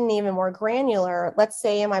getting even more granular, let's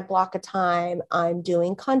say in my block of time, I'm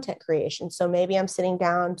doing content creation. So maybe I'm sitting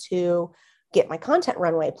down to get my content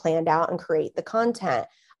runway planned out and create the content.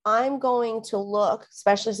 I'm going to look,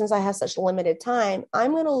 especially since I have such limited time,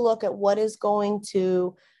 I'm going to look at what is going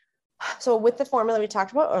to, so with the formula we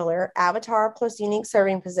talked about earlier, avatar plus unique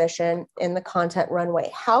serving position in the content runway,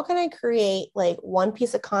 how can I create like one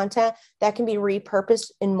piece of content that can be repurposed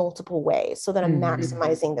in multiple ways so that I'm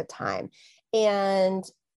maximizing the time? And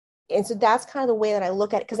so that's kind of the way that I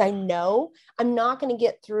look at it, because I know I'm not going to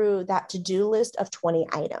get through that to-do list of 20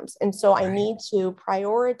 items. And so I need to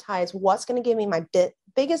prioritize what's going to give me my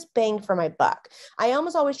biggest bang for my buck. I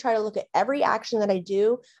almost always try to look at every action that I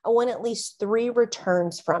do. I want at least 3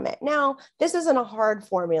 returns from it. Now, this isn't a hard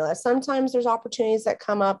formula. Sometimes there's opportunities that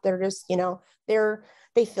come up. They're just,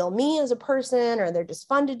 they fill me as a person, or they're just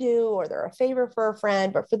fun to do, or they're a favor for a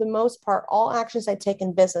friend. But for the most part, all actions I take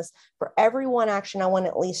in business, for every one action, I want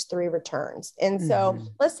at least 3 returns. And so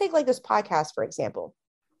let's take like this podcast, for example.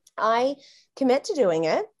 I commit to doing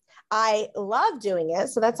it. I love doing it.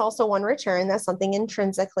 So that's also one return. That's something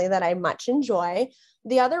intrinsically that I much enjoy.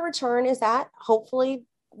 The other return is that hopefully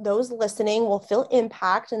those listening will feel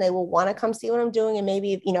impact and they will want to come see what I'm doing and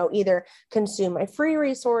maybe, either consume my free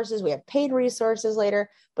resources. We have paid resources later.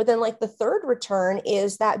 But then like the third return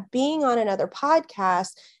is that being on another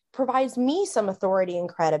podcast provides me some authority and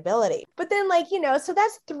credibility. But then so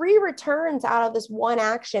that's 3 returns out of this one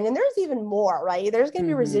action. And there's even more, right? There's going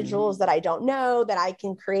to be residuals that I don't know that I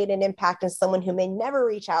can create an impact on someone who may never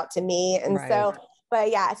reach out to me. And so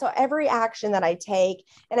every action that I take,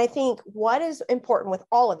 and I think what is important with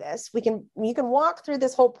all of this, you can walk through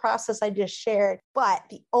this whole process I just shared, but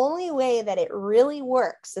the only way that it really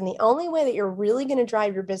works and the only way that you're really going to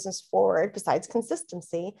drive your business forward besides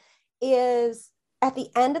consistency is at the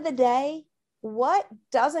end of the day, what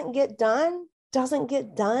doesn't get done, and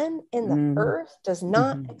the earth does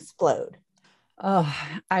not explode. Oh,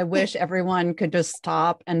 I wish everyone could just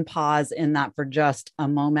stop and pause in that for just a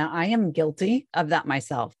moment. I am guilty of that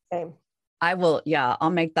myself. Same. I'll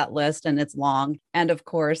make that list and it's long. And of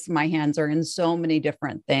course, my hands are in so many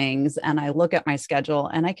different things. And I look at my schedule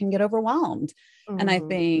and I can get overwhelmed. And I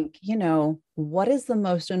think, what is the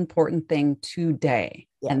most important thing today?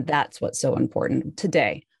 Yeah. And that's what's so important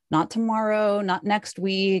today. Not tomorrow, not next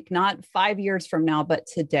week, not 5 years from now, but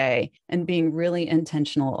today, and being really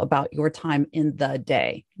intentional about your time in the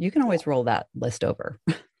day. You can always roll that list over.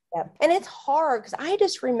 Yeah. And it's hard because I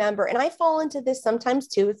just remember, and I fall into this sometimes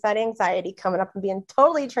too, it's that anxiety coming up and being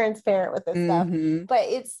totally transparent with this stuff. But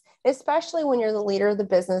it's especially when you're the leader of the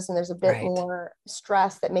business and there's a bit more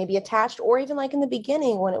stress that may be attached, or even like in the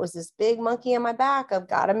beginning when it was this big monkey on my back of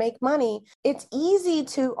got to make money. It's easy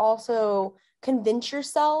to also convince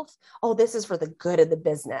yourself, oh, this is for the good of the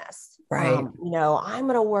business. Right. I'm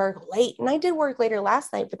going to work late. And I did work later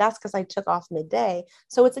last night, but that's because I took off midday.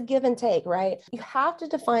 So it's a give and take, right? You have to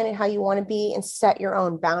define it how you want to be and set your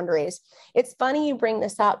own boundaries. It's funny you bring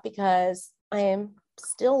this up because I am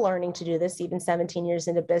still learning to do this even 17 years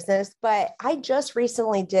into business. But I just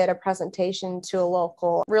recently did a presentation to a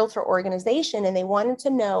local realtor organization, and they wanted to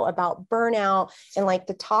know about burnout and like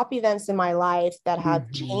the top events in my life that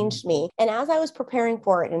have changed me. And as I was preparing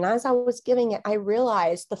for it and as I was giving it, I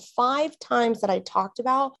realized the 5 times that I talked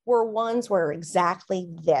about were ones where exactly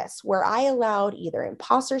this, where I allowed either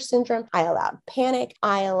imposter syndrome, I allowed panic,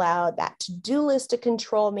 I allowed that to-do list to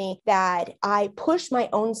control me, that I pushed my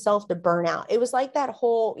own self to burnout. It was like that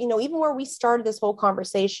whole, even where we started this whole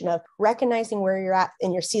conversation of recognizing where you're at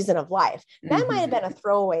in your season of life, that might have been a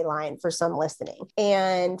throwaway line for some listening.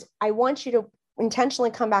 And I want you to intentionally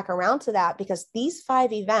come back around to that because these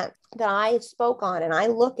 5 events that I spoke on and I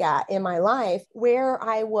look at in my life where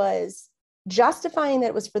I was justifying that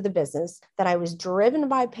it was for the business, that I was driven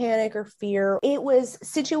by panic or fear. It was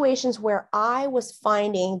situations where I was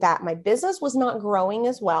finding that my business was not growing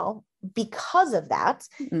as well. Because of that,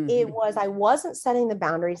 I wasn't setting the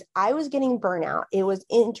boundaries. I was getting burnout. It was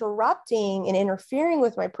interrupting and interfering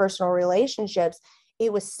with my personal relationships.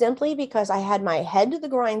 It was simply because I had my head to the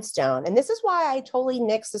grindstone. And this is why I totally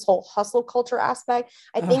nix this whole hustle culture aspect.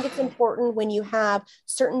 I think it's important when you have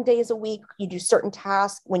certain days a week, you do certain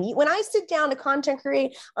tasks. When I sit down to content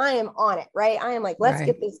create, I am on it, right? I am like, let's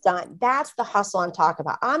get this done. That's the hustle I'm talking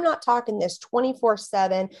about. I'm not talking this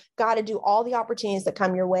 24/7, got to do all the opportunities that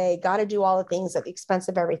come your way, got to do all the things at the expense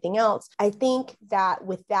of everything else. I think that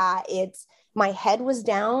with that, it's my head was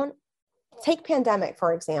down. Take pandemic,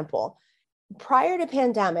 for example. Prior to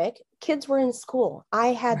pandemic, kids were in school. I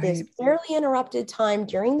had this fairly interrupted time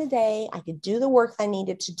during the day. I could do the work I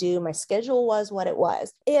needed to do. My schedule was what it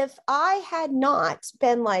was. If I had not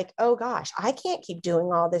been like, oh gosh, I can't keep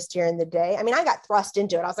doing all this during the day. I mean, I got thrust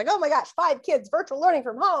into it. I was like, oh my gosh, 5 kids, virtual learning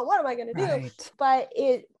from home. What am I going to do? But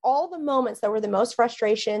all the moments that were the most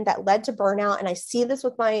frustration that led to burnout. And I see this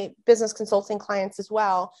with my business consulting clients as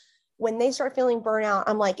well. When they start feeling burnout,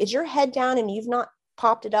 I'm like, is your head down and you've not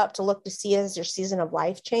popped it up to look to see as your season of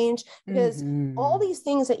life change? Because all these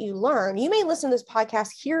things that you learn, you may listen to this podcast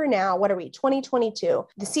here now. What are we, 2022?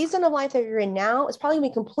 The season of life that you're in now is probably going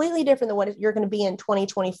to be completely different than what you're going to be in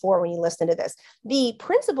 2024 when you listen to this. The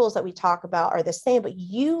principles that we talk about are the same, but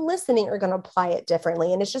you listening are going to apply it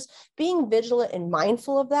differently. And it's just being vigilant and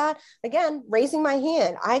mindful of that. Again, raising my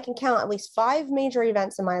hand, I can count at least 5 major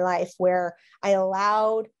events in my life where I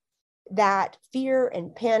allowed that fear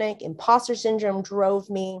and panic, imposter syndrome drove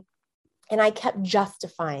me. And I kept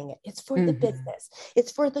justifying it. It's for the business.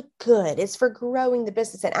 It's for the good. It's for growing the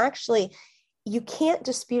business. And actually, you can't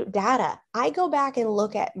dispute data. I go back and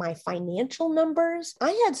look at my financial numbers.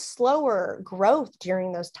 I had slower growth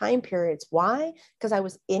during those time periods. Why? Because I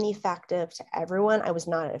was ineffective to everyone. I was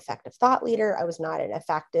not an effective thought leader. I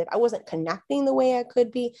wasn't connecting the way I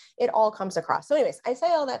could be. It all comes across. So anyways, I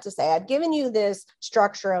say all that to say, I've given you this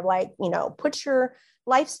structure of like, put your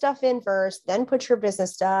life stuff in first, then put your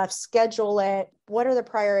business stuff, schedule it. What are the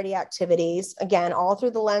priority activities? Again, all through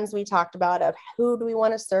the lens we talked about of who do we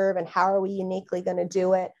want to serve and how are we uniquely going to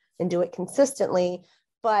do it and do it consistently,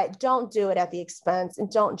 but don't do it at the expense and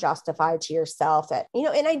don't justify to yourself that,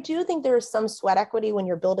 and I do think there is some sweat equity when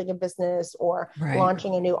you're building a business or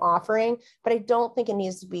launching a new offering, but I don't think it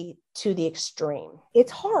needs to be to the extreme.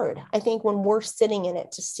 It's hard, I think, when we're sitting in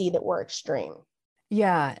it to see that we're extreme.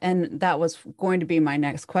 Yeah. And that was going to be my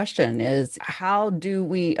next question is how do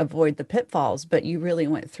we avoid the pitfalls? But you really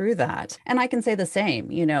went through that. And I can say the same,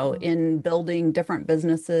 in building different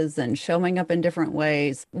businesses and showing up in different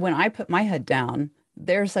ways. When I put my head down,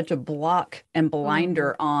 there's such a block and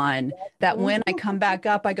blinder on that when I come back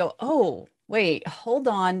up, I go, oh, wait, hold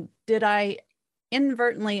on. Did I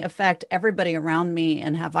inadvertently affect everybody around me?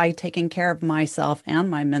 And have I taken care of myself and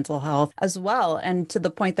my mental health as well? And to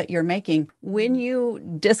the point that you're making, when you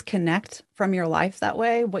disconnect from your life that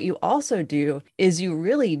way, what you also do is you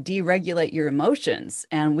really deregulate your emotions.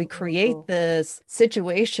 And we create this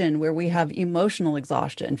situation where we have emotional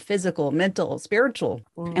exhaustion, physical, mental, spiritual,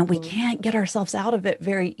 and we can't get ourselves out of it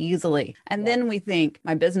very easily. And then we think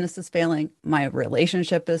my business is failing, my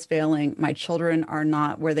relationship is failing, my children are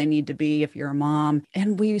not where they need to be if you're a mom.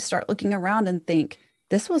 And we start looking around and think,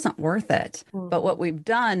 this wasn't worth it. But what we've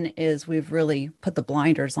done is we've really put the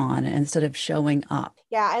blinders on instead of showing up.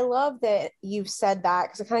 Yeah, I love that you've said that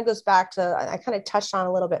because it kind of goes back to, I kind of touched on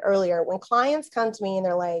a little bit earlier. When clients come to me and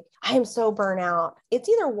they're like, I am so burnt out, it's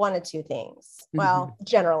either one of two things. Well,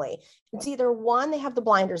 generally, it's either one, they have the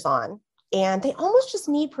blinders on and they almost just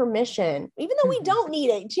need permission, even though we don't need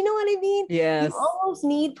it. Do you know what I mean? Yes. You almost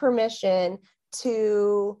need permission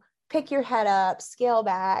to pick your head up, scale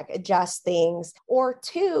back, adjust things. Or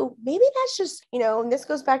two, maybe that's just, and this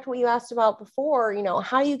goes back to what you asked about before,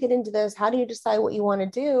 how do you get into this? How do you decide what you want to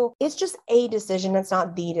do? It's just a decision. It's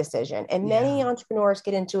not the decision. And many entrepreneurs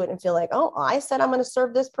get into it and feel like, oh, I said I'm going to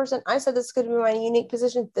serve this person. I said this is going to be my unique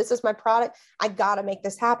position. This is my product. I got to make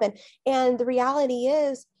this happen. And the reality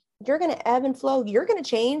is, you're going to ebb and flow. You're going to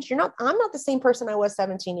change. I'm not the same person I was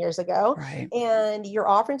 17 years ago. Right. And your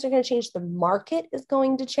offerings are going to change. The market is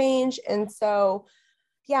going to change. And so,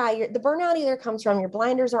 the burnout either comes from your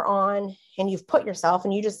blinders are on and you've put yourself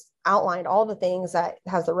and you just outlined all the things that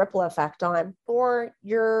has the ripple effect on, or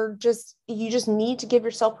you just need to give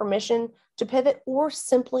yourself permission to pivot or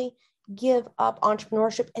simply give up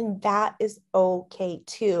entrepreneurship. And that is okay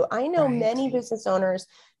too. I know many business owners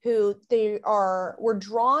who were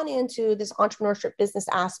drawn into this entrepreneurship business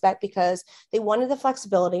aspect because they wanted the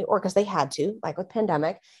flexibility or because they had to, like with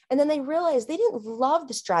pandemic. And then they realized they didn't love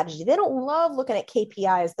the strategy. They don't love looking at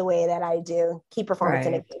KPIs the way that I do, key performance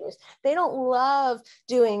indicators. They don't love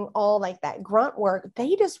doing all like that grunt work.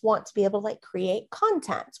 They just want to be able to like create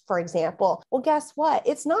content, for example. Well, guess what?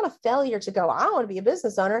 It's not a failure to go, I don't want to be a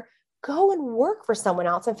business owner. Go and work for someone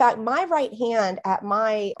else. In fact, my right hand at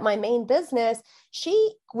my main business,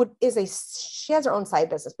 she has her own side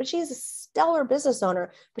business, but she's a stellar business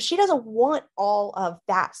owner, but she doesn't want all of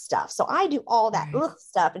that stuff. So I do all that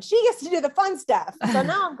stuff and she gets to do the fun stuff. So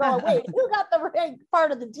now I'm going, wait, who got the right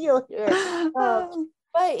part of the deal here?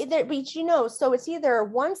 So it's either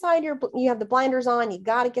one side you have the blinders on, you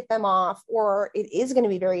got to get them off, or it is going to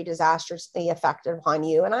be very disastrously effective on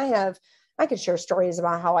you. And I could share stories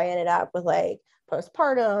about how I ended up with like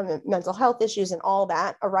postpartum and mental health issues and all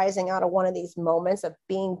that arising out of one of these moments of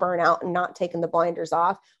being burnt out and not taking the blinders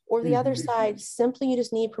off. Or the other side, simply you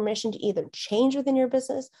just need permission to either change within your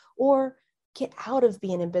business or get out of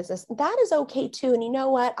being in business. That is okay too. And you know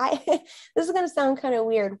what? This is going to sound kind of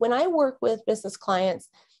weird. When I work with business clients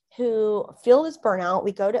who feel this burnout,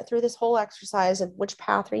 we go through this whole exercise of which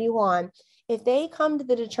path are you on? If they come to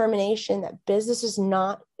the determination that business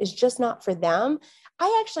is just not for them,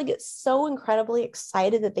 I actually get so incredibly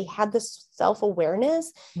excited that they had this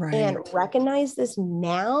self-awareness and recognize this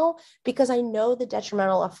now, because I know the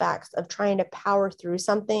detrimental effects of trying to power through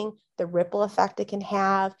something, the ripple effect it can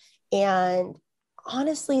have. And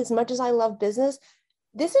honestly, as much as I love business,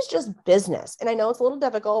 this is just business. And I know it's a little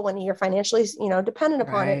difficult when you're financially, dependent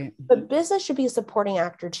upon it, but business should be a supporting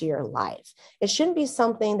actor to your life. It shouldn't be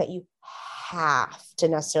something that you have to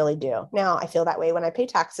necessarily do. Now, I feel that way when I pay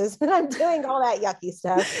taxes and I'm doing all that yucky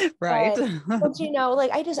stuff. But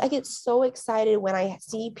I get so excited when I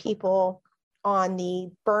see people on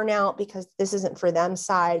the burnout because this isn't for them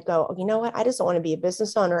side go, oh, you know what? I just don't want to be a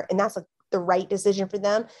business owner. And that's the right decision for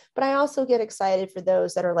them. But I also get excited for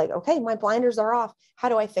those that are like, okay, my blinders are off. How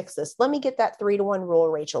do I fix this? Let me get that 3-to-1 rule,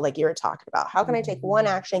 Rachel, like you were talking about. How can I take one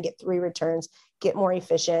action, get 3 returns, get more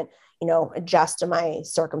efficient, adjust to my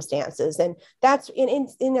circumstances? And that's,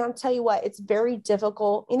 and I'll tell you what, it's very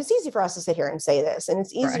difficult. And it's easy for us to sit here and say this. And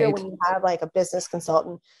it's easier when you have like a business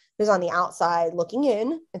consultant who's on the outside looking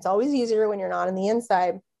in. It's always easier when you're not on the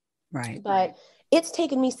inside. Right. But it's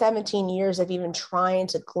taken me 17 years of even trying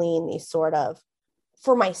to glean these sort of,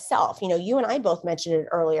 for myself, you and I both mentioned it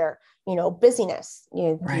earlier, busyness,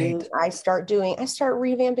 I start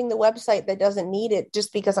revamping the website that doesn't need it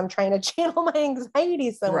just because I'm trying to channel my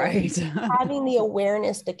anxiety somewhere. Right. Having the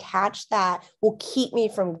awareness to catch that will keep me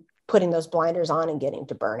from putting those blinders on and getting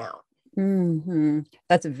to burnout. Mm-hmm.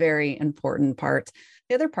 That's a very important part.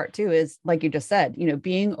 The other part too is, like you just said,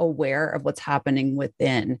 being aware of what's happening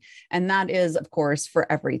within. And that is, of course,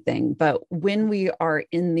 for everything. But when we are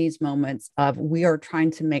in these moments of we are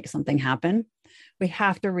trying to make something happen, we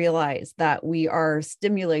have to realize that we are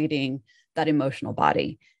stimulating that emotional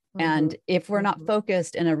body. Mm-hmm. And if we're not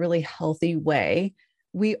focused in a really healthy way,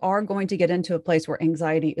 we are going to get into a place where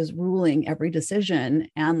anxiety is ruling every decision.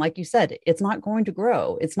 And like you said, it's not going to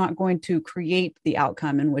grow. It's not going to create the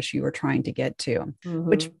outcome in which you are trying to get to,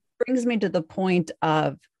 which brings me to the point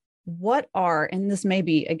of and this may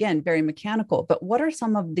be, again, very mechanical, but what are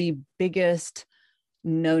some of the biggest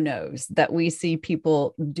no-nos that we see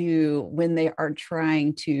people do when they are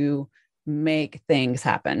trying to make things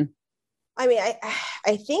happen? I mean,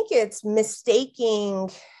 I think it's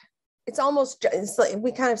mistaking. It's like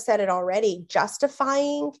we kind of said it already,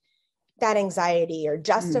 justifying that anxiety or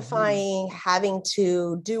justifying having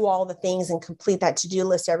to do all the things and complete that to-do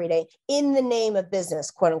list every day in the name of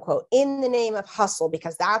business, quote unquote, in the name of hustle,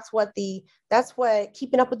 because that's what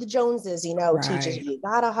keeping up with the Joneses, teaches you.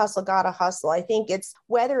 Gotta hustle. I think it's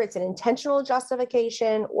whether it's an intentional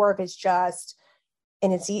justification or if it's just,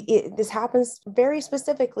 and this happens very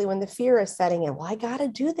specifically when the fear is setting in. Well, I got to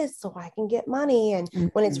do this so I can get money. And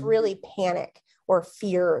when it's really panic or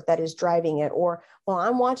fear that is driving it, or, well,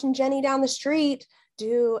 I'm watching Jenny down the street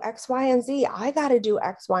do X, Y, and Z. I got to do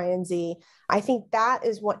X, Y, and Z. I think that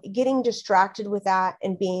is what getting distracted with that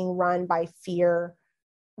and being run by fear.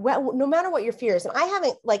 Well, no matter what your fear is, and I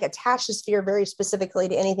haven't attached this fear very specifically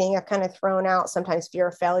to anything. I've kind of thrown out sometimes fear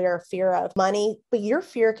of failure, fear of money, but your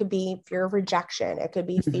fear could be fear of rejection. It could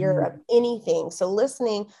be fear of anything. So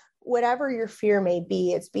listening, whatever your fear may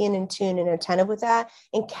be, it's being in tune and attentive with that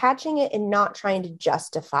and catching it and not trying to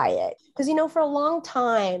justify it. Because, for a long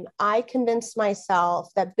time, I convinced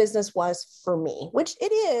myself that business was for me, which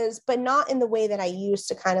it is, but not in the way that I used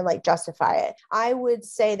to kind of justify it. I would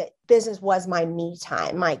say that business was my me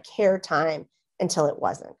time, my care time until it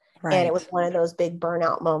wasn't. Right. And it was one of those big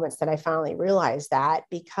burnout moments that I finally realized that,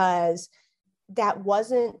 because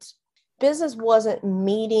business wasn't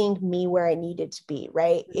meeting me where I needed to be,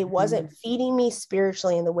 right? It wasn't feeding me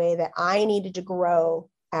spiritually in the way that I needed to grow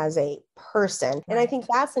as a person. And I think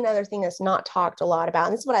that's another thing that's not talked a lot about.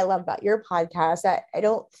 And this is what I love about your podcast, that I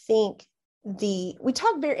don't think we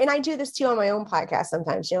talk and I do this too on my own podcast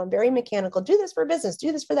sometimes, I'm very mechanical, do this for business,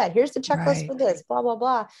 do this for that. Here's the checklist for this, blah, blah,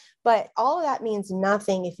 blah. But all of that means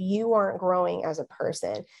nothing if you aren't growing as a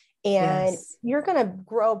person. And you're going to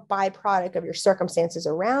grow byproduct of your circumstances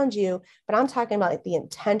around you. But I'm talking about the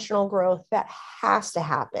intentional growth that has to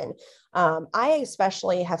happen. I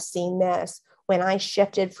especially have seen this when I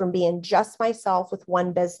shifted from being just myself with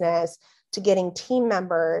one business to getting team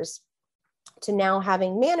members to now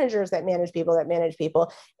having managers that manage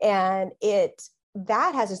people. And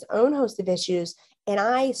that has its own host of issues. And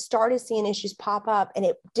I started seeing issues pop up, and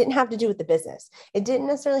it didn't have to do with the business. It didn't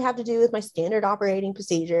necessarily have to do with my standard operating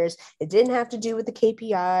procedures. It didn't have to do with the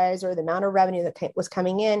KPIs or the amount of revenue that was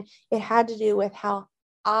coming in. It had to do with how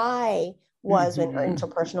I was in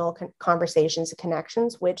interpersonal conversations and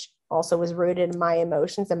connections, which also was rooted in my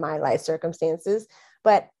emotions and my life circumstances.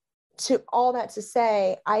 But to all that to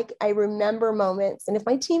say, I remember moments, and if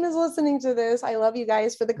my team is listening to this, I love you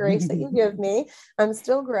guys for the grace that you give me. I'm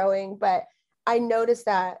still growing, but I noticed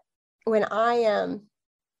that when I am,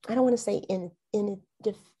 I don't want to say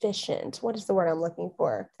deficient. What is the word I'm looking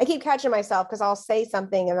for? I keep catching myself because I'll say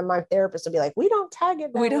something and then my therapist will be like, we don't tag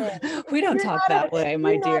it that way. We don't talk that way,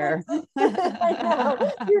 my dear. I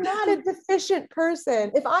know. You're not a deficient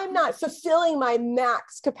person. If I'm not fulfilling my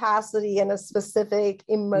max capacity in a specific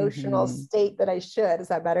emotional state that I should, is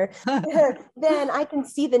that better? Then I can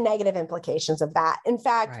see the negative implications of that. In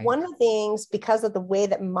fact, one of the things, because of the way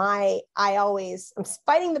that I'm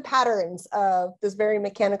fighting the patterns of this very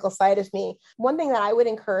mechanical side of me. One thing that I would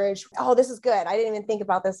encourage, this is good. I didn't even think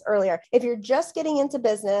about this earlier. If you're just getting into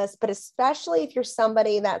business, but especially if you're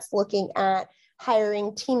somebody that's looking at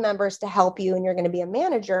hiring team members to help you and you're going to be a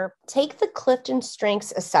manager, take the Clifton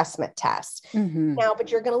Strengths Assessment Test. Now,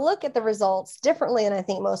 but you're going to look at the results differently than I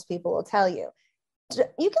think most people will tell you.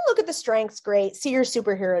 You can look at the strengths, great, see your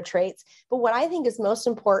superhero traits. But what I think is most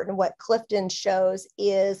important, what Clifton shows,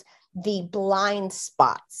 is the blind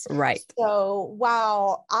spots. Right. So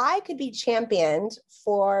while I could be championed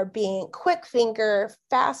for being quick thinker,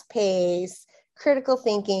 fast pace, critical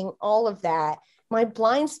thinking, all of that, my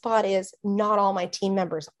blind spot is not all my team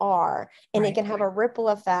members are. And it can have a ripple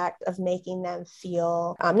effect of making them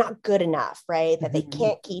feel not good enough, right? That they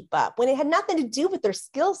can't keep up when it had nothing to do with their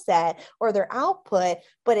skill set or their output,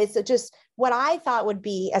 but it's just what I thought would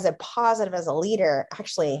be as a positive as a leader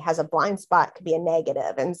actually has a blind spot, could be a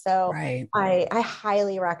negative. And so I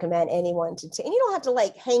highly recommend anyone and you don't have to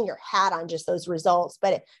like hang your hat on just those results.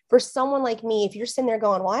 But for someone like me, if you're sitting there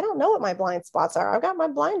going, well, I don't know what my blind spots are. I've got my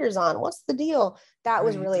blinders on. What's the deal? That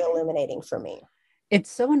was really illuminating for me. It's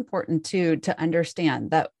so important too, to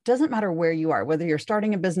understand that doesn't matter where you are, whether you're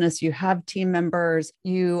starting a business, you have team members,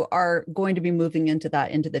 you are going to be moving into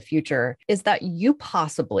the future, is that you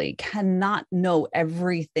possibly cannot know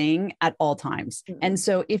everything at all times. And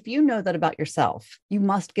so if you know that about yourself, you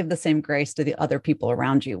must give the same grace to the other people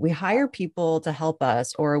around you. We hire people to help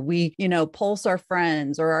us, or we, pulse our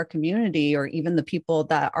friends or our community, or even the people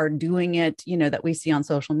that are doing it, that we see on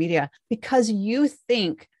social media, because you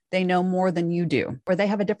think they know more than you do, or they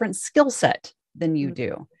have a different skill set than you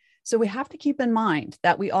do. So we have to keep in mind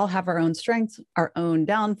that we all have our own strengths, our own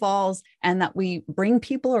downfalls, and that we bring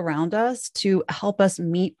people around us to help us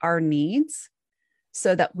meet our needs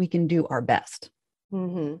so that we can do our best.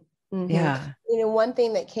 Yeah. One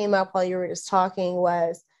thing that came up while you were just talking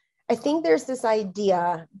was, I think there's this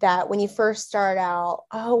idea that when you first start out,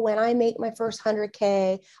 when I make my first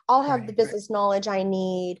 100K, I'll have the business knowledge I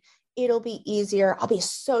need. It'll be easier. I'll be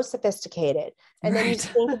so sophisticated. And then you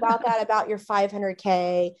think about that, about your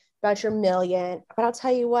 500K, about your million. But I'll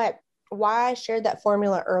tell you what, why I shared that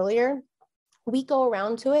formula earlier, we go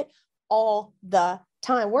around to it all the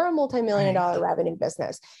time. We're a multi-million-dollar revenue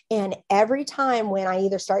business. And every time when I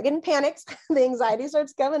either start getting panics, the anxiety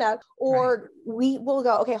starts coming up, or we will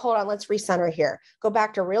go, okay, hold on, let's recenter here. Go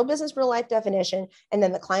back to real business, real life definition, and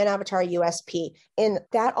then the client avatar USP. And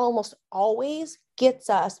that almost always gets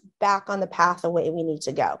us back on the path the way we need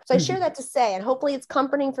to go. So I share that to say, and hopefully it's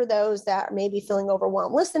comforting for those that may be feeling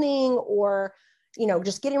overwhelmed listening, or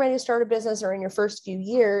just getting ready to start a business, or in your first few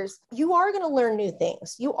years, you are going to learn new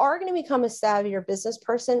things. You are going to become a savvier business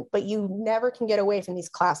person, but you never can get away from these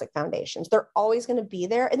classic foundations. They're always going to be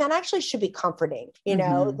there. And that actually should be comforting,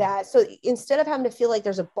 that, so instead of having to feel like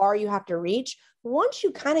there's a bar you have to reach, once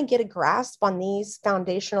you kind of get a grasp on these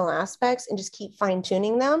foundational aspects and just keep fine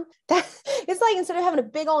tuning them, that it's like, instead of having a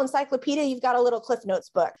big old encyclopedia, you've got a little Cliff Notes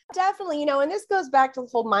book. Definitely, and this goes back to the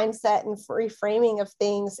whole mindset and reframing of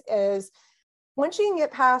things is, once you can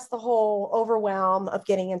get past the whole overwhelm of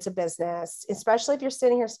getting into business, especially if you're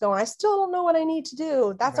sitting here going, I still don't know what I need to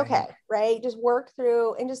do. That's okay, right? Just work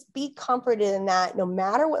through and just be comforted in that no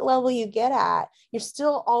matter what level you get at, you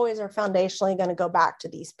still always are foundationally going to go back to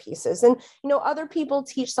these pieces. And, other people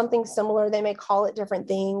teach something similar. They may call it different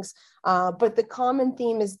things, but the common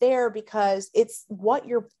theme is there because it's what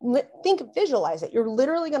visualize it. You're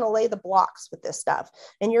literally going to lay the blocks with this stuff,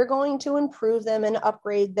 and you're going to improve them and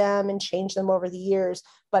upgrade them and change them over the years,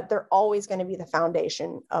 but they're always going to be the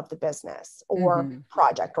foundation of the business or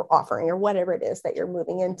project or offering or whatever it is that you're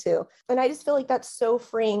moving into. And I just feel like that's so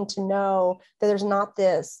freeing to know that there's not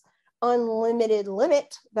this unlimited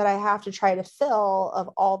limit that I have to try to fill of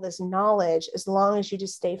all this knowledge, as long as you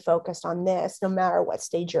just stay focused on this, no matter what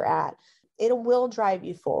stage you're at. It will drive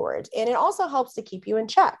you forward. And it also helps to keep you in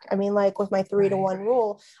check. I mean, like with my 3-to-1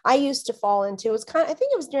 rule, I used to fall into, it was I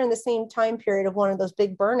think it was during the same time period of one of those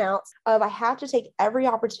big burnouts of, I have to take every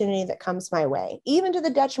opportunity that comes my way, even to the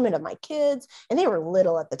detriment of my kids. And they were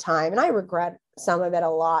little at the time. And I regret some of it a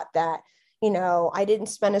lot, that I didn't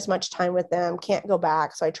spend as much time with them, can't go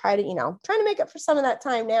back. So I try to, trying to make up for some of that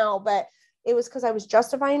time now, but it was because I was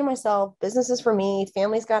justifying to myself, business is for me,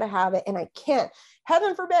 family's got to have it. And I can't.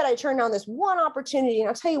 heaven forbid I turn down this one opportunity. And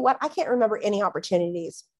I'll tell you what, I can't remember any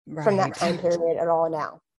opportunities from that time period at all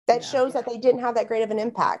now. That shows that they didn't have that great of an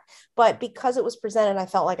impact. But because it was presented, I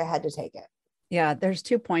felt like I had to take it. Yeah, there's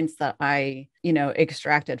 2 points that I,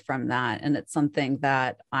 extracted from that. And it's something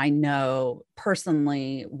that I know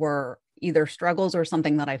personally were either struggles or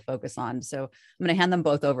something that I focus on. So I'm going to hand them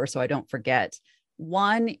both over so I don't forget.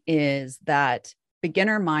 One is that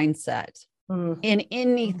beginner mindset in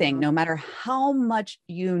anything, no matter how much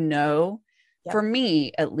for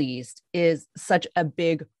me at least, is such a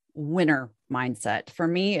big winner mindset. For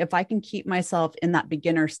me, if I can keep myself in that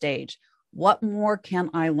beginner stage, what more can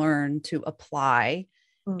I learn to apply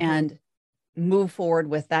and move forward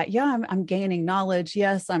with that? Yeah, I'm gaining knowledge.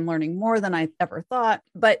 Yes, I'm learning more than I ever thought.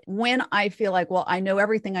 But when I feel like, well, I know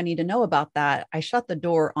everything I need to know about that, I shut the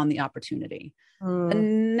door on the opportunity. The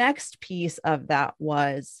next piece of that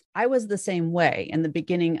was I was the same way in the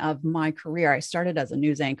beginning of my career. I started as a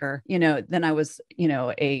news anchor, then I was,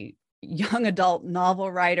 a young adult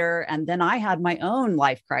novel writer. And then I had my own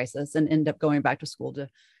life crisis and ended up going back to school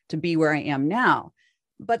to be where I am now.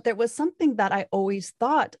 But there was something that I always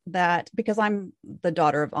thought that, because I'm the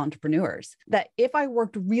daughter of entrepreneurs, that if I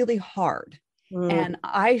worked really hard and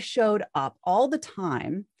I showed up all the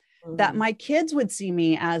time, that my kids would see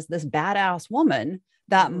me as this badass woman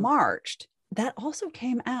that marched. That also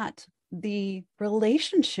came at the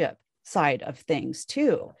relationship side of things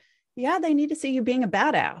too. Yeah, they need to see you being a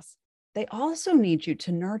badass. They also need you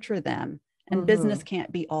to nurture them, and business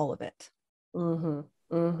can't be all of it.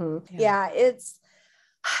 Yeah, it's,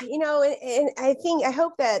 and I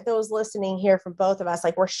hope that those listening here from both of us,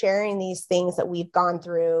 like, we're sharing these things that we've gone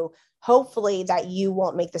through, hopefully that you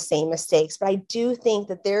won't make the same mistakes. But I do think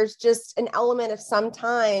that there's just an element of,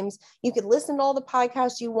 sometimes you could listen to all the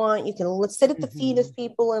podcasts you want, you can sit at the feet of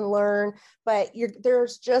people and learn, but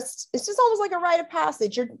it's just almost like a rite of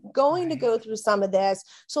passage. You're going to go through some of this.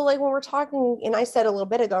 So like when we're talking, and I said a little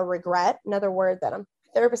bit ago, regret, another word that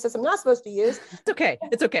therapist says I'm not supposed to use. It's okay.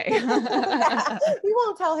 It's okay. We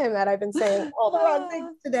won't tell him that I've been saying all the wrong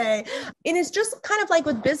things today. And it's just kind of like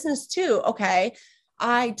with business too. Okay.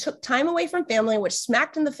 I took time away from family, which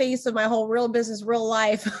smacked in the face of my whole real business, real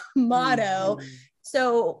life motto.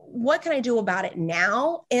 So what can I do about it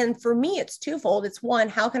now? And for me, it's twofold. It's one,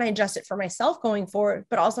 how can I adjust it for myself going forward,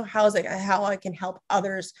 but also how I can help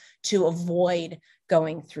others to avoid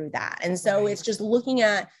going through that. And so it's just looking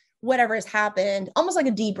at whatever has happened, almost like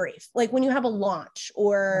a debrief, like when you have a launch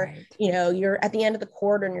or, you're at the end of the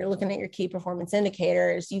quarter and you're looking at your key performance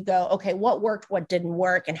indicators, you go, okay, what worked, what didn't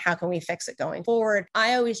work, and how can we fix it going forward?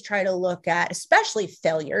 I always try to look at, especially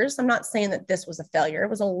failures. I'm not saying that this was a failure.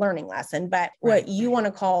 It was a learning lesson, but what you want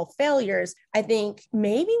to call failures, I think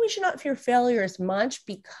maybe we should not fear failure as much,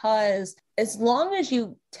 because as long as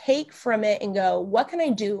you take from it and go, what can I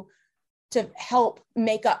do to help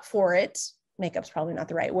make up for it? Makeup's probably not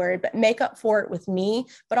the right word, but make up for it with me,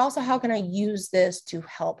 but also how can I use this to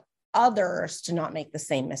help others to not make the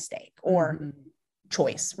same mistake or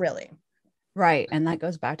choice, really. Right. And that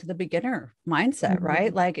goes back to the beginner mindset,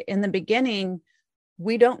 right? Like in the beginning,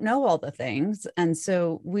 we don't know all the things. And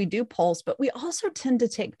so we do pulse, but we also tend to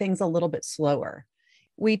take things a little bit slower.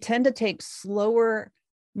 We tend to take slower,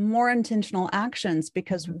 more intentional actions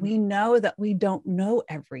because we know that we don't know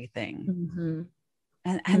everything.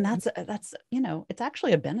 And that's, it's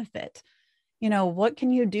actually a benefit. What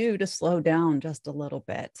can you do to slow down just a little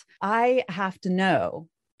bit? I have to know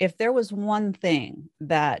if there was one thing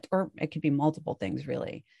that, or it could be multiple things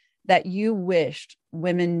really, that you wished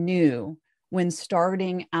women knew when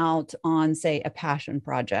starting out on, say, a passion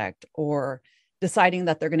project or deciding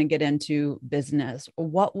that they're going to get into business,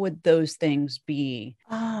 what would those things be?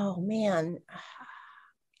 Oh, man.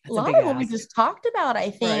 That's a lot of what we just talked about, I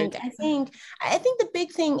think. Right. I think the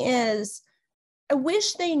big thing is, I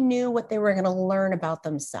wish they knew what they were going to learn about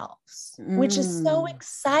themselves, which is so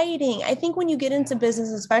exciting. I think when you get into business,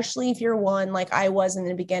 especially if you're one like I was in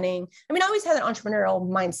the beginning, I mean, I always had an entrepreneurial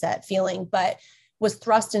mindset feeling, but was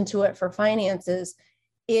thrust into it for finances.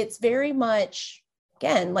 It's very much,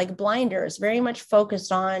 again, like blinders, very much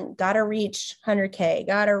focused on got to reach 100K,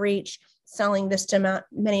 got to reach selling this to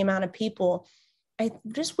many amount of people. I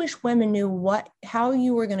just wish women knew how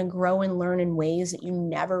you were going to grow and learn in ways that you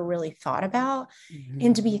never really thought about,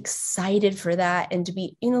 and to be excited for that, and to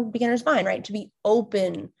be, beginner's mind, right? To be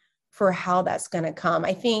open for how that's going to come.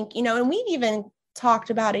 I think, and we've even talked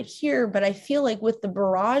about it here, but I feel like with the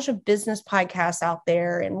barrage of business podcasts out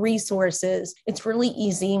there and resources, it's really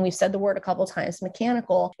easy. And we've said the word a couple of times,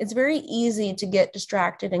 mechanical. It's very easy to get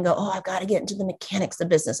distracted and go, oh, I've got to get into the mechanics of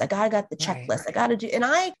business. I got the checklist. I got to do, and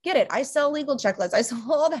I get it. I sell legal checklists. I sell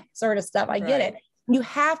all that sort of stuff. I get it. you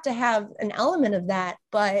have to have an element of that,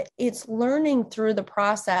 but it's learning through the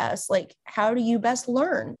process. Like, how do you best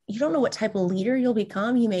learn? You don't know what type of leader you'll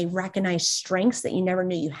become. You may recognize strengths that you never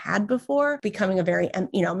knew you had before, becoming a very,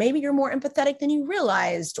 maybe you're more empathetic than you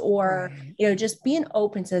realized, or, just being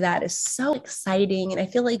open to that is so exciting. And I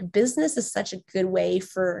feel like business is such a good way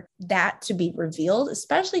for that to be revealed,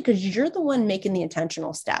 especially because you're the one making the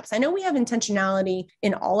intentional steps. I know we have intentionality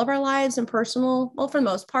in all of our lives and personal, well, for the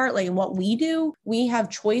most part, like in what we do, we have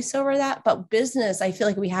choice over that. But business, I feel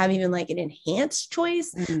like we have even like an enhanced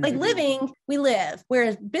choice. Like living, we live.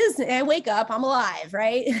 Whereas business, I wake up, I'm alive,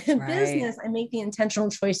 right? Business, I make the intentional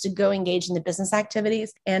choice to go engage in the business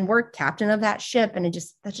activities, and we're captain of that ship. And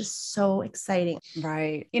that's just so exciting.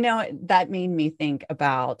 Right. That made me think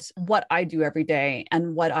about what I do every day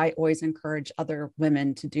and what I always encourage other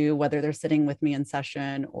women to do, whether they're sitting with me in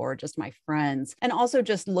session or just my friends, and also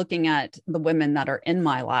just looking at the women that are in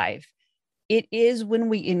my life. It is when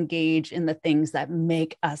we engage in the things that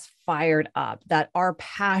make us fired up, that our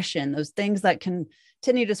passion, those things that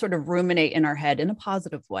continue to sort of ruminate in our head in a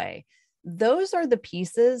positive way. Those are the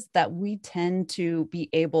pieces that we tend to be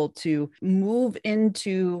able to move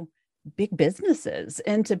into big businesses,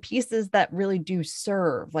 into pieces that really do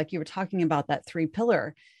serve. Like you were talking about, that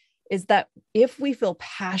 3-pillar, is that if we feel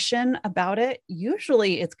passion about it,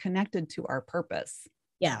 usually it's connected to our purpose.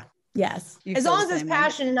 Yeah. Yes. As long as it's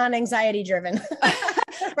passion and not anxiety driven.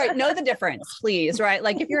 Right. Know the difference, please. Right.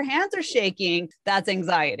 Like if your hands are shaking, that's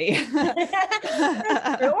anxiety. Or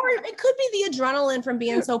it could be the adrenaline from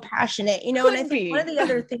being so passionate, and I think one of the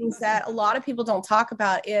other things that a lot of people don't talk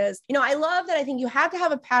about is, I love that. I think you have to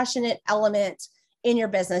have a passionate element in your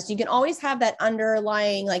business. You can always have that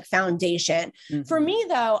underlying like foundation. Mm-hmm. For me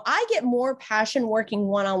though, I get more passion working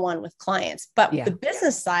one-on-one with clients, but the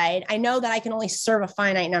business side, I know that I can only serve a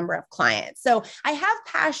finite number of clients. So I have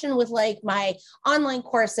passion with like my online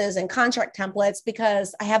courses and contract templates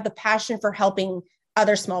because I have the passion for helping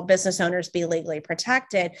other small business owners be legally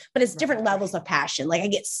protected, but it's different levels of passion. Like I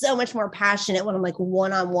get so much more passionate when I'm like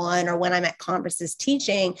one-on-one or when I'm at conferences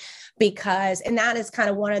teaching, and that is kind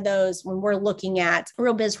of one of those when we're looking at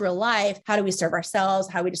real biz, real life, how do we serve ourselves?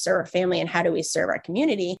 How do we serve our family? And how do we serve our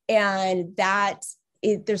community? And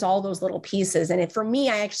there's all those little pieces. And for me,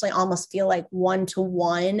 I actually almost feel like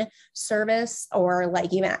one-to-one service, or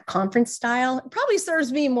like even at conference style, it probably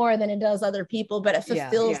serves me more than it does other people, but it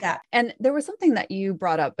fulfills that. And there was something that you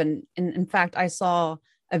brought up. And in fact, I saw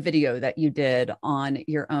a video that you did on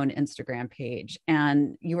your own Instagram page,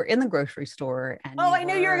 and you were in the grocery store. And I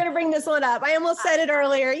knew you were going to bring this one up. I almost said it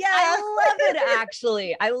earlier. Yeah. I love it.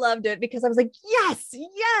 Actually, I loved it because I was like, yes,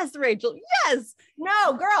 Rachel. Yes.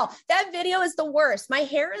 No, girl, that video is the worst. My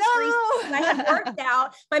hair is greasy. I had worked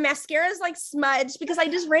out. My mascara is like smudged because I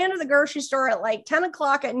just ran to the grocery store at like 10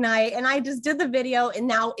 o'clock at night, and I just did the video, and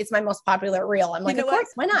now it's my most popular reel. I'm like, of course,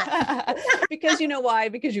 why not? Because you know why?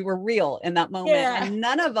 Because you were real in that moment. Yeah. And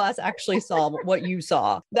none of us actually saw what you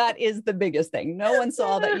saw. That is the biggest thing. No one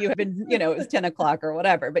saw that you had been, it was 10 o'clock or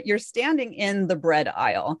whatever, but you're standing in the bread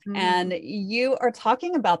aisle and you are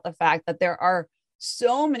talking about the fact that there are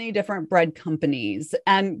so many different bread companies.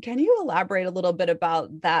 And can you elaborate a little bit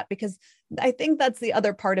about that? Because I think that's the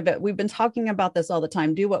other part of it. We've been talking about this all the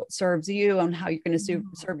time. Do what serves you and how you're going to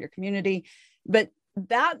serve your community. But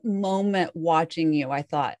that moment watching you, I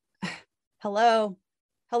thought, hello,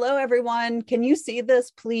 everyone. Can you see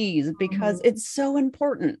this, please? Because it's so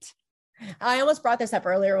important. I almost brought this up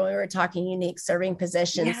earlier when we were talking unique serving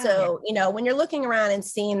positions. Yeah. So, when you're looking around and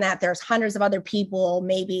seeing that there's hundreds of other people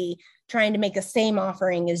maybe trying to make the same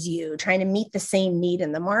offering as you, trying to meet the same need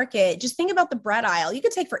in the market, just think about the bread aisle. You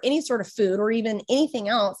could take for any sort of food or even anything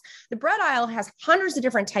else. The bread aisle has hundreds of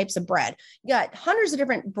different types of bread. You got hundreds of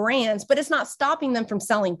different brands, but it's not stopping them from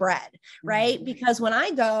selling bread, right? Mm-hmm. Because when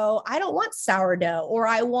I go, I don't want sourdough, or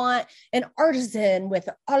I want an artisan with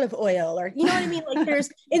olive oil, or you know what I mean? Like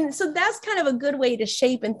and so that's kind of a good way to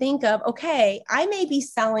shape and think of, okay, I may be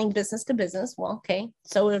selling business to business. Well, okay,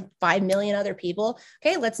 so with 5 million other people,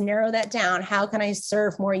 okay, let's narrow that down. How can I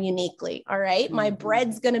serve more uniquely? All right. Mm-hmm. My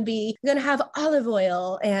bread's going to have olive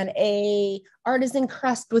oil and a artisan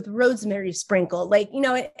crust with rosemary sprinkle,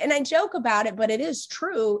 and I joke about it, but it is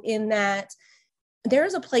true in that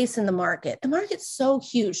there's a place in the market. The market's so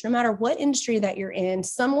huge, no matter what industry that you're in,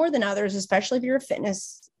 some more than others, especially if you're a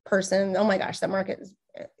fitness person. Oh my gosh, that market is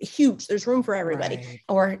huge. There's room for everybody, right.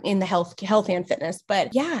 Or in the health and fitness.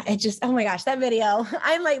 But yeah, it just, oh my gosh, that video,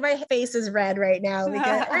 I'm like, my face is red right now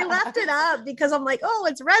because I left it up because I'm like, oh,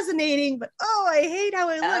 it's resonating, but I hate how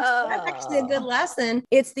it looks. That's actually a good lesson.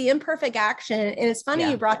 It's the imperfect action. And it's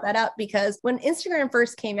funny you brought that up because when Instagram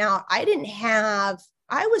first came out, I didn't have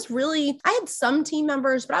I had some team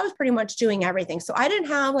members, but I was pretty much doing everything. So I didn't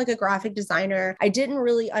have like a graphic designer. I didn't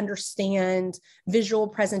really understand visual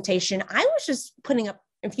presentation. I was just putting up,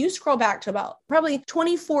 if you scroll back to about probably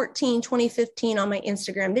 2014, 2015 on my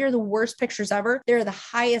Instagram, they're the worst pictures ever. They're the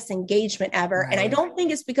highest engagement ever. Right. And I don't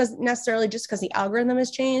think it's because necessarily just because the algorithm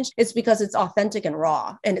has changed. It's because it's authentic and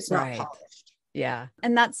raw and it's not polished. Yeah.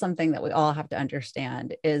 And that's something that we all have to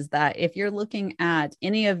understand is that if you're looking at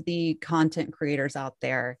any of the content creators out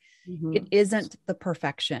there, it isn't the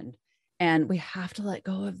perfection. And we have to let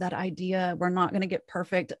go of that idea. We're not going to get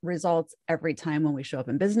perfect results every time when we show up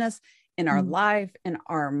in business, in our life, in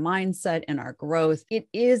our mindset, in our growth. It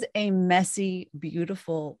is a messy,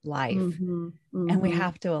 beautiful life. And we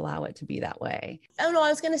have to allow it to be that way. Oh, no, I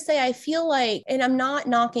was going to say, I feel like, and I'm not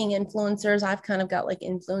knocking influencers. I've kind of got like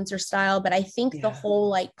influencer style, but I think the whole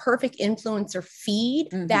like perfect influencer feed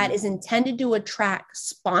that is intended to attract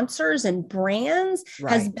sponsors and brands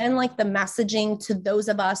has been like the messaging to those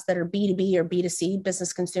of us that are B2B or B2C,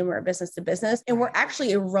 business consumer or business to business. And we're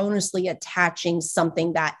actually erroneously attaching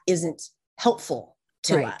something that isn't helpful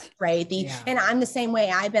to us, right? And I'm the same way.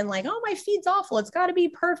 I've been like, oh, my feed's awful. It's got to be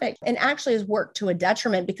perfect. And actually has worked to a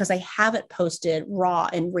detriment because I haven't posted raw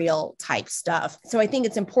and real type stuff. So I think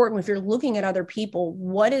it's important if you're looking at other people,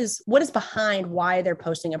 what is behind why they're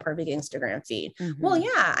posting a perfect Instagram feed? Well,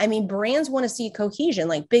 yeah, I mean, brands want to see cohesion,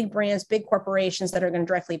 like big brands, big corporations that are going to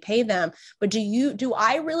directly pay them. But do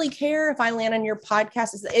I really care if I land on your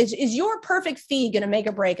podcast? Is your perfect feed going to make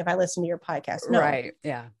or break if I listen to your podcast? No. Right.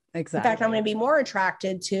 Yeah. Exactly. In fact, I'm going to be more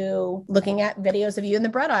attracted to looking at videos of you in the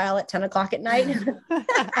bread aisle at 10 o'clock at night.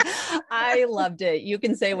 I loved it. You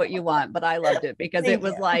can say what you want, but I loved it because it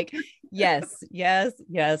was like, yes,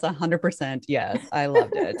 100%. Yes. I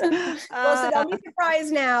loved it. Well, so don't be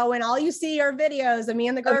surprised now when all you see are videos of me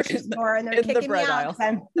in the grocery store and they're kicking me out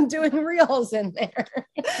because I'm doing reels in there.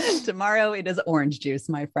 Tomorrow it is orange juice,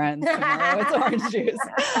 my friend. Tomorrow it's orange juice.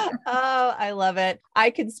 Oh, I love it. I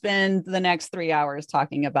could spend the next 3 hours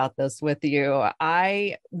talking about this with you.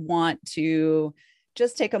 I want to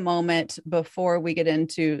just take a moment before we get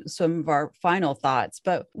into some of our final thoughts,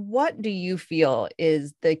 but what do you feel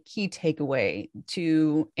is the key takeaway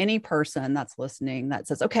to any person that's listening that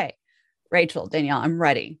says, okay, Rachel, Danielle, I'm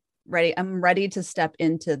ready. I'm ready to step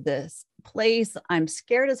into this place. I'm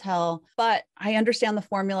scared as hell, but I understand the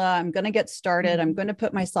formula. I'm going to get started. I'm going to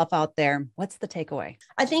put myself out there. What's the takeaway?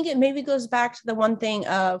 I think it maybe goes back to the one thing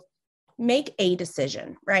of make a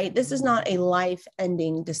decision, right? This is not a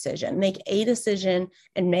life-ending decision. Make a decision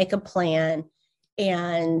and make a plan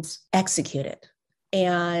and execute it.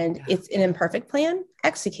 And it's an imperfect plan,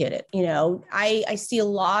 execute it. You know, I see a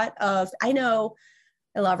lot of, I know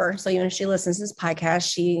I love her. So even if she listens to this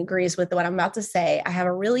podcast, she agrees with what I'm about to say. I have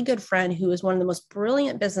a really good friend who is one of the most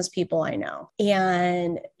brilliant business people I know.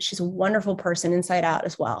 And she's a wonderful person inside out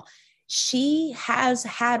as well. She has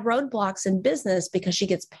had roadblocks in business because she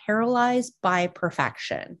gets paralyzed by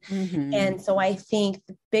perfection. And so I think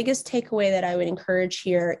the biggest takeaway that I would encourage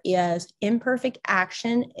here is imperfect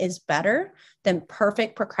action is better than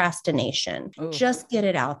perfect procrastination. Just get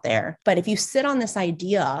it out there. But if you sit on this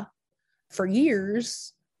idea for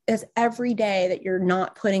years, is every day that you're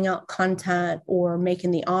not putting out content or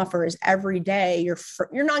making the offers, every day you're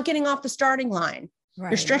not getting off the starting line.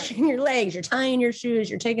 You're stretching your legs, you're tying your shoes,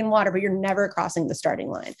 you're taking water, but you're never crossing the starting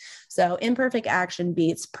line. So imperfect action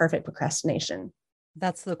beats perfect procrastination.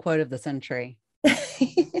 That's the quote of the century.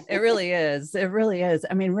 It really is. It really is.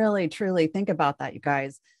 I mean, really, truly think about that, you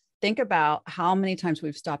guys. Think about how many times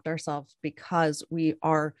we've stopped ourselves because we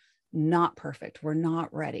are not perfect. We're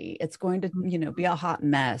not ready. It's going to, be a hot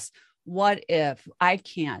mess. What if I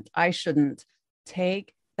shouldn't?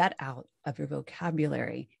 Take that out of your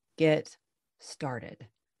vocabulary. Get started.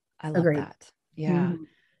 I love that. Yeah.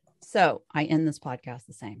 So I end this podcast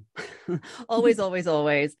the same. Always, always,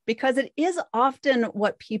 always, because it is often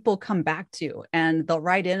what people come back to and they'll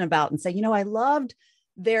write in about and say, I loved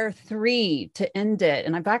their 3 to end it.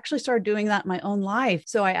 And I've actually started doing that in my own life.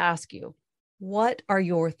 So I ask you, what are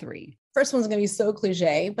your 3? First one's going to be so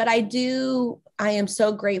cliche, but I am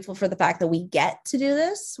so grateful for the fact that we get to do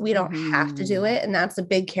this. We don't have to do it. And that's a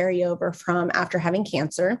big carryover from after having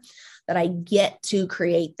cancer, that I get to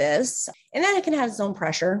create this. And then it can have its own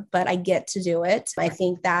pressure, but I get to do it. I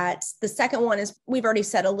think that the second one is, we've already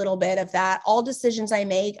said a little bit of that. All decisions I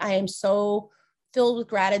make, I am so filled with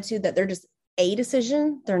gratitude that they're just a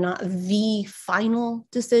decision. They're not the final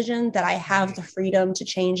decision, that I have the freedom to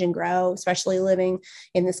change and grow, especially living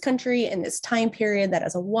in this country, in this time period, that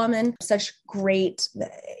as a woman, such great,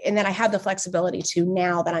 and that I have the flexibility to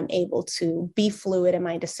now that I'm able to be fluid in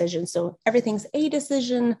my decisions. So everything's a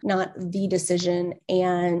decision, not the decision.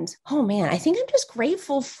 And oh man, I think I'm just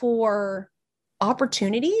grateful for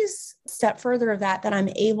opportunities, step further of that I'm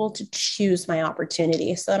able to choose my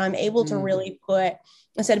opportunity, so that I'm able to really put,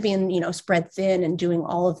 instead of being, spread thin and doing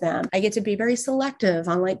all of them, I get to be very selective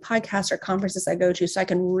on like podcasts or conferences I go to, so I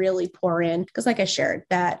can really pour in. Because like I shared,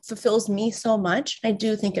 that fulfills me so much. I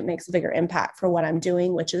do think it makes a bigger impact for what I'm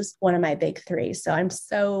doing, which is one of my big three. So I'm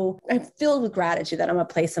filled with gratitude that I'm a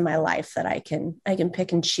place in my life that I can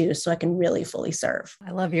pick and choose, so I can really fully serve. I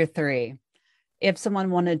love your three. If someone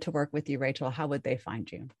wanted to work with you, Rachel, how would they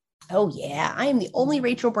find you? Oh yeah, I am the only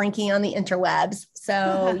Rachel Brenke on the interwebs.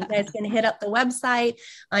 So you guys can hit up the website.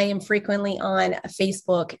 I am frequently on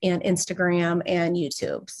Facebook and Instagram and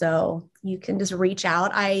YouTube. So you can just reach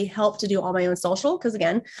out. I help to do all my own social, because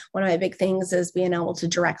again, one of my big things is being able to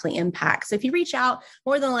directly impact. So if you reach out,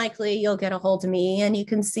 more than likely you'll get a hold of me, and you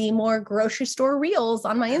can see more grocery store reels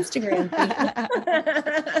on my Instagram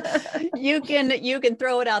feed. You can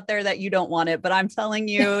throw it out there that you don't want it, but I'm telling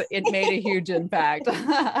you, it made a huge impact.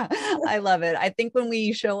 I love it. I think when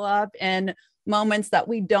we show up in moments that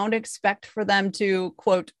we don't expect for them to,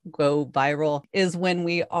 quote, go viral, is when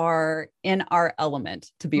we are in our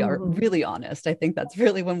element, to be really honest. I think that's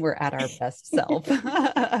really when we're at our best self.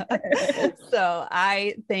 So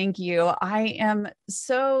I thank you. I am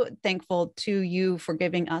so thankful to you for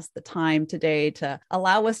giving us the time today to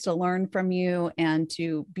allow us to learn from you and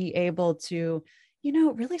to be able to,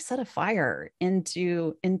 really set a fire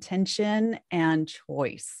into intention and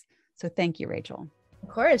choice. So thank you, Rachel. Of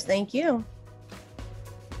course. Thank you.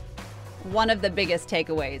 One of the biggest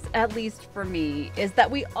takeaways, at least for me, is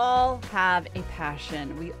that we all have a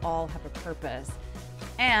passion. We all have a purpose.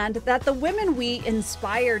 And that the women we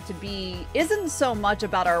inspire to be isn't so much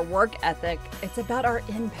about our work ethic, it's about our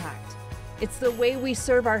impact. It's the way we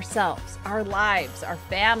serve ourselves, our lives, our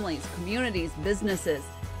families, communities, businesses,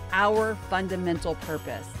 our fundamental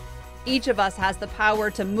purpose. Each of us has the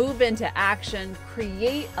power to move into action,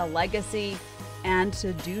 create a legacy, and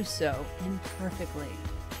to do so imperfectly.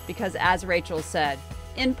 Because as Rachel said,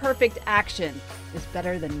 imperfect action is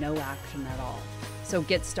better than no action at all. So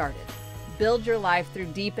get started. Build your life through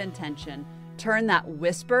deep intention. Turn that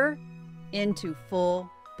whisper into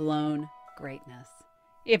full-blown greatness.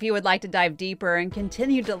 If you would like to dive deeper and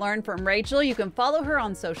continue to learn from Rachel, you can follow her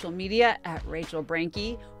on social media at Rachel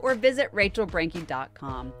Brenke or visit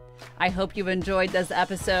rachelbrenke.com. I hope you've enjoyed this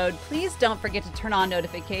episode. Please don't forget to turn on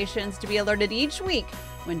notifications to be alerted each week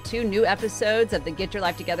when 2 new episodes of the Get Your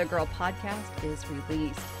Life Together Girl podcast is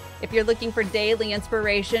released. If you're looking for daily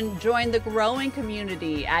inspiration, join the growing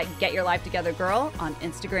community at Get Your Life Together Girl on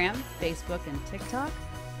Instagram, Facebook, and TikTok,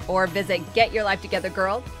 or visit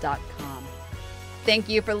getyourlifetogethergirl.com. Thank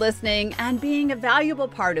you for listening and being a valuable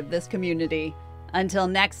part of this community. Until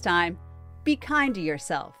next time, be kind to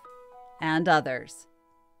yourself and others.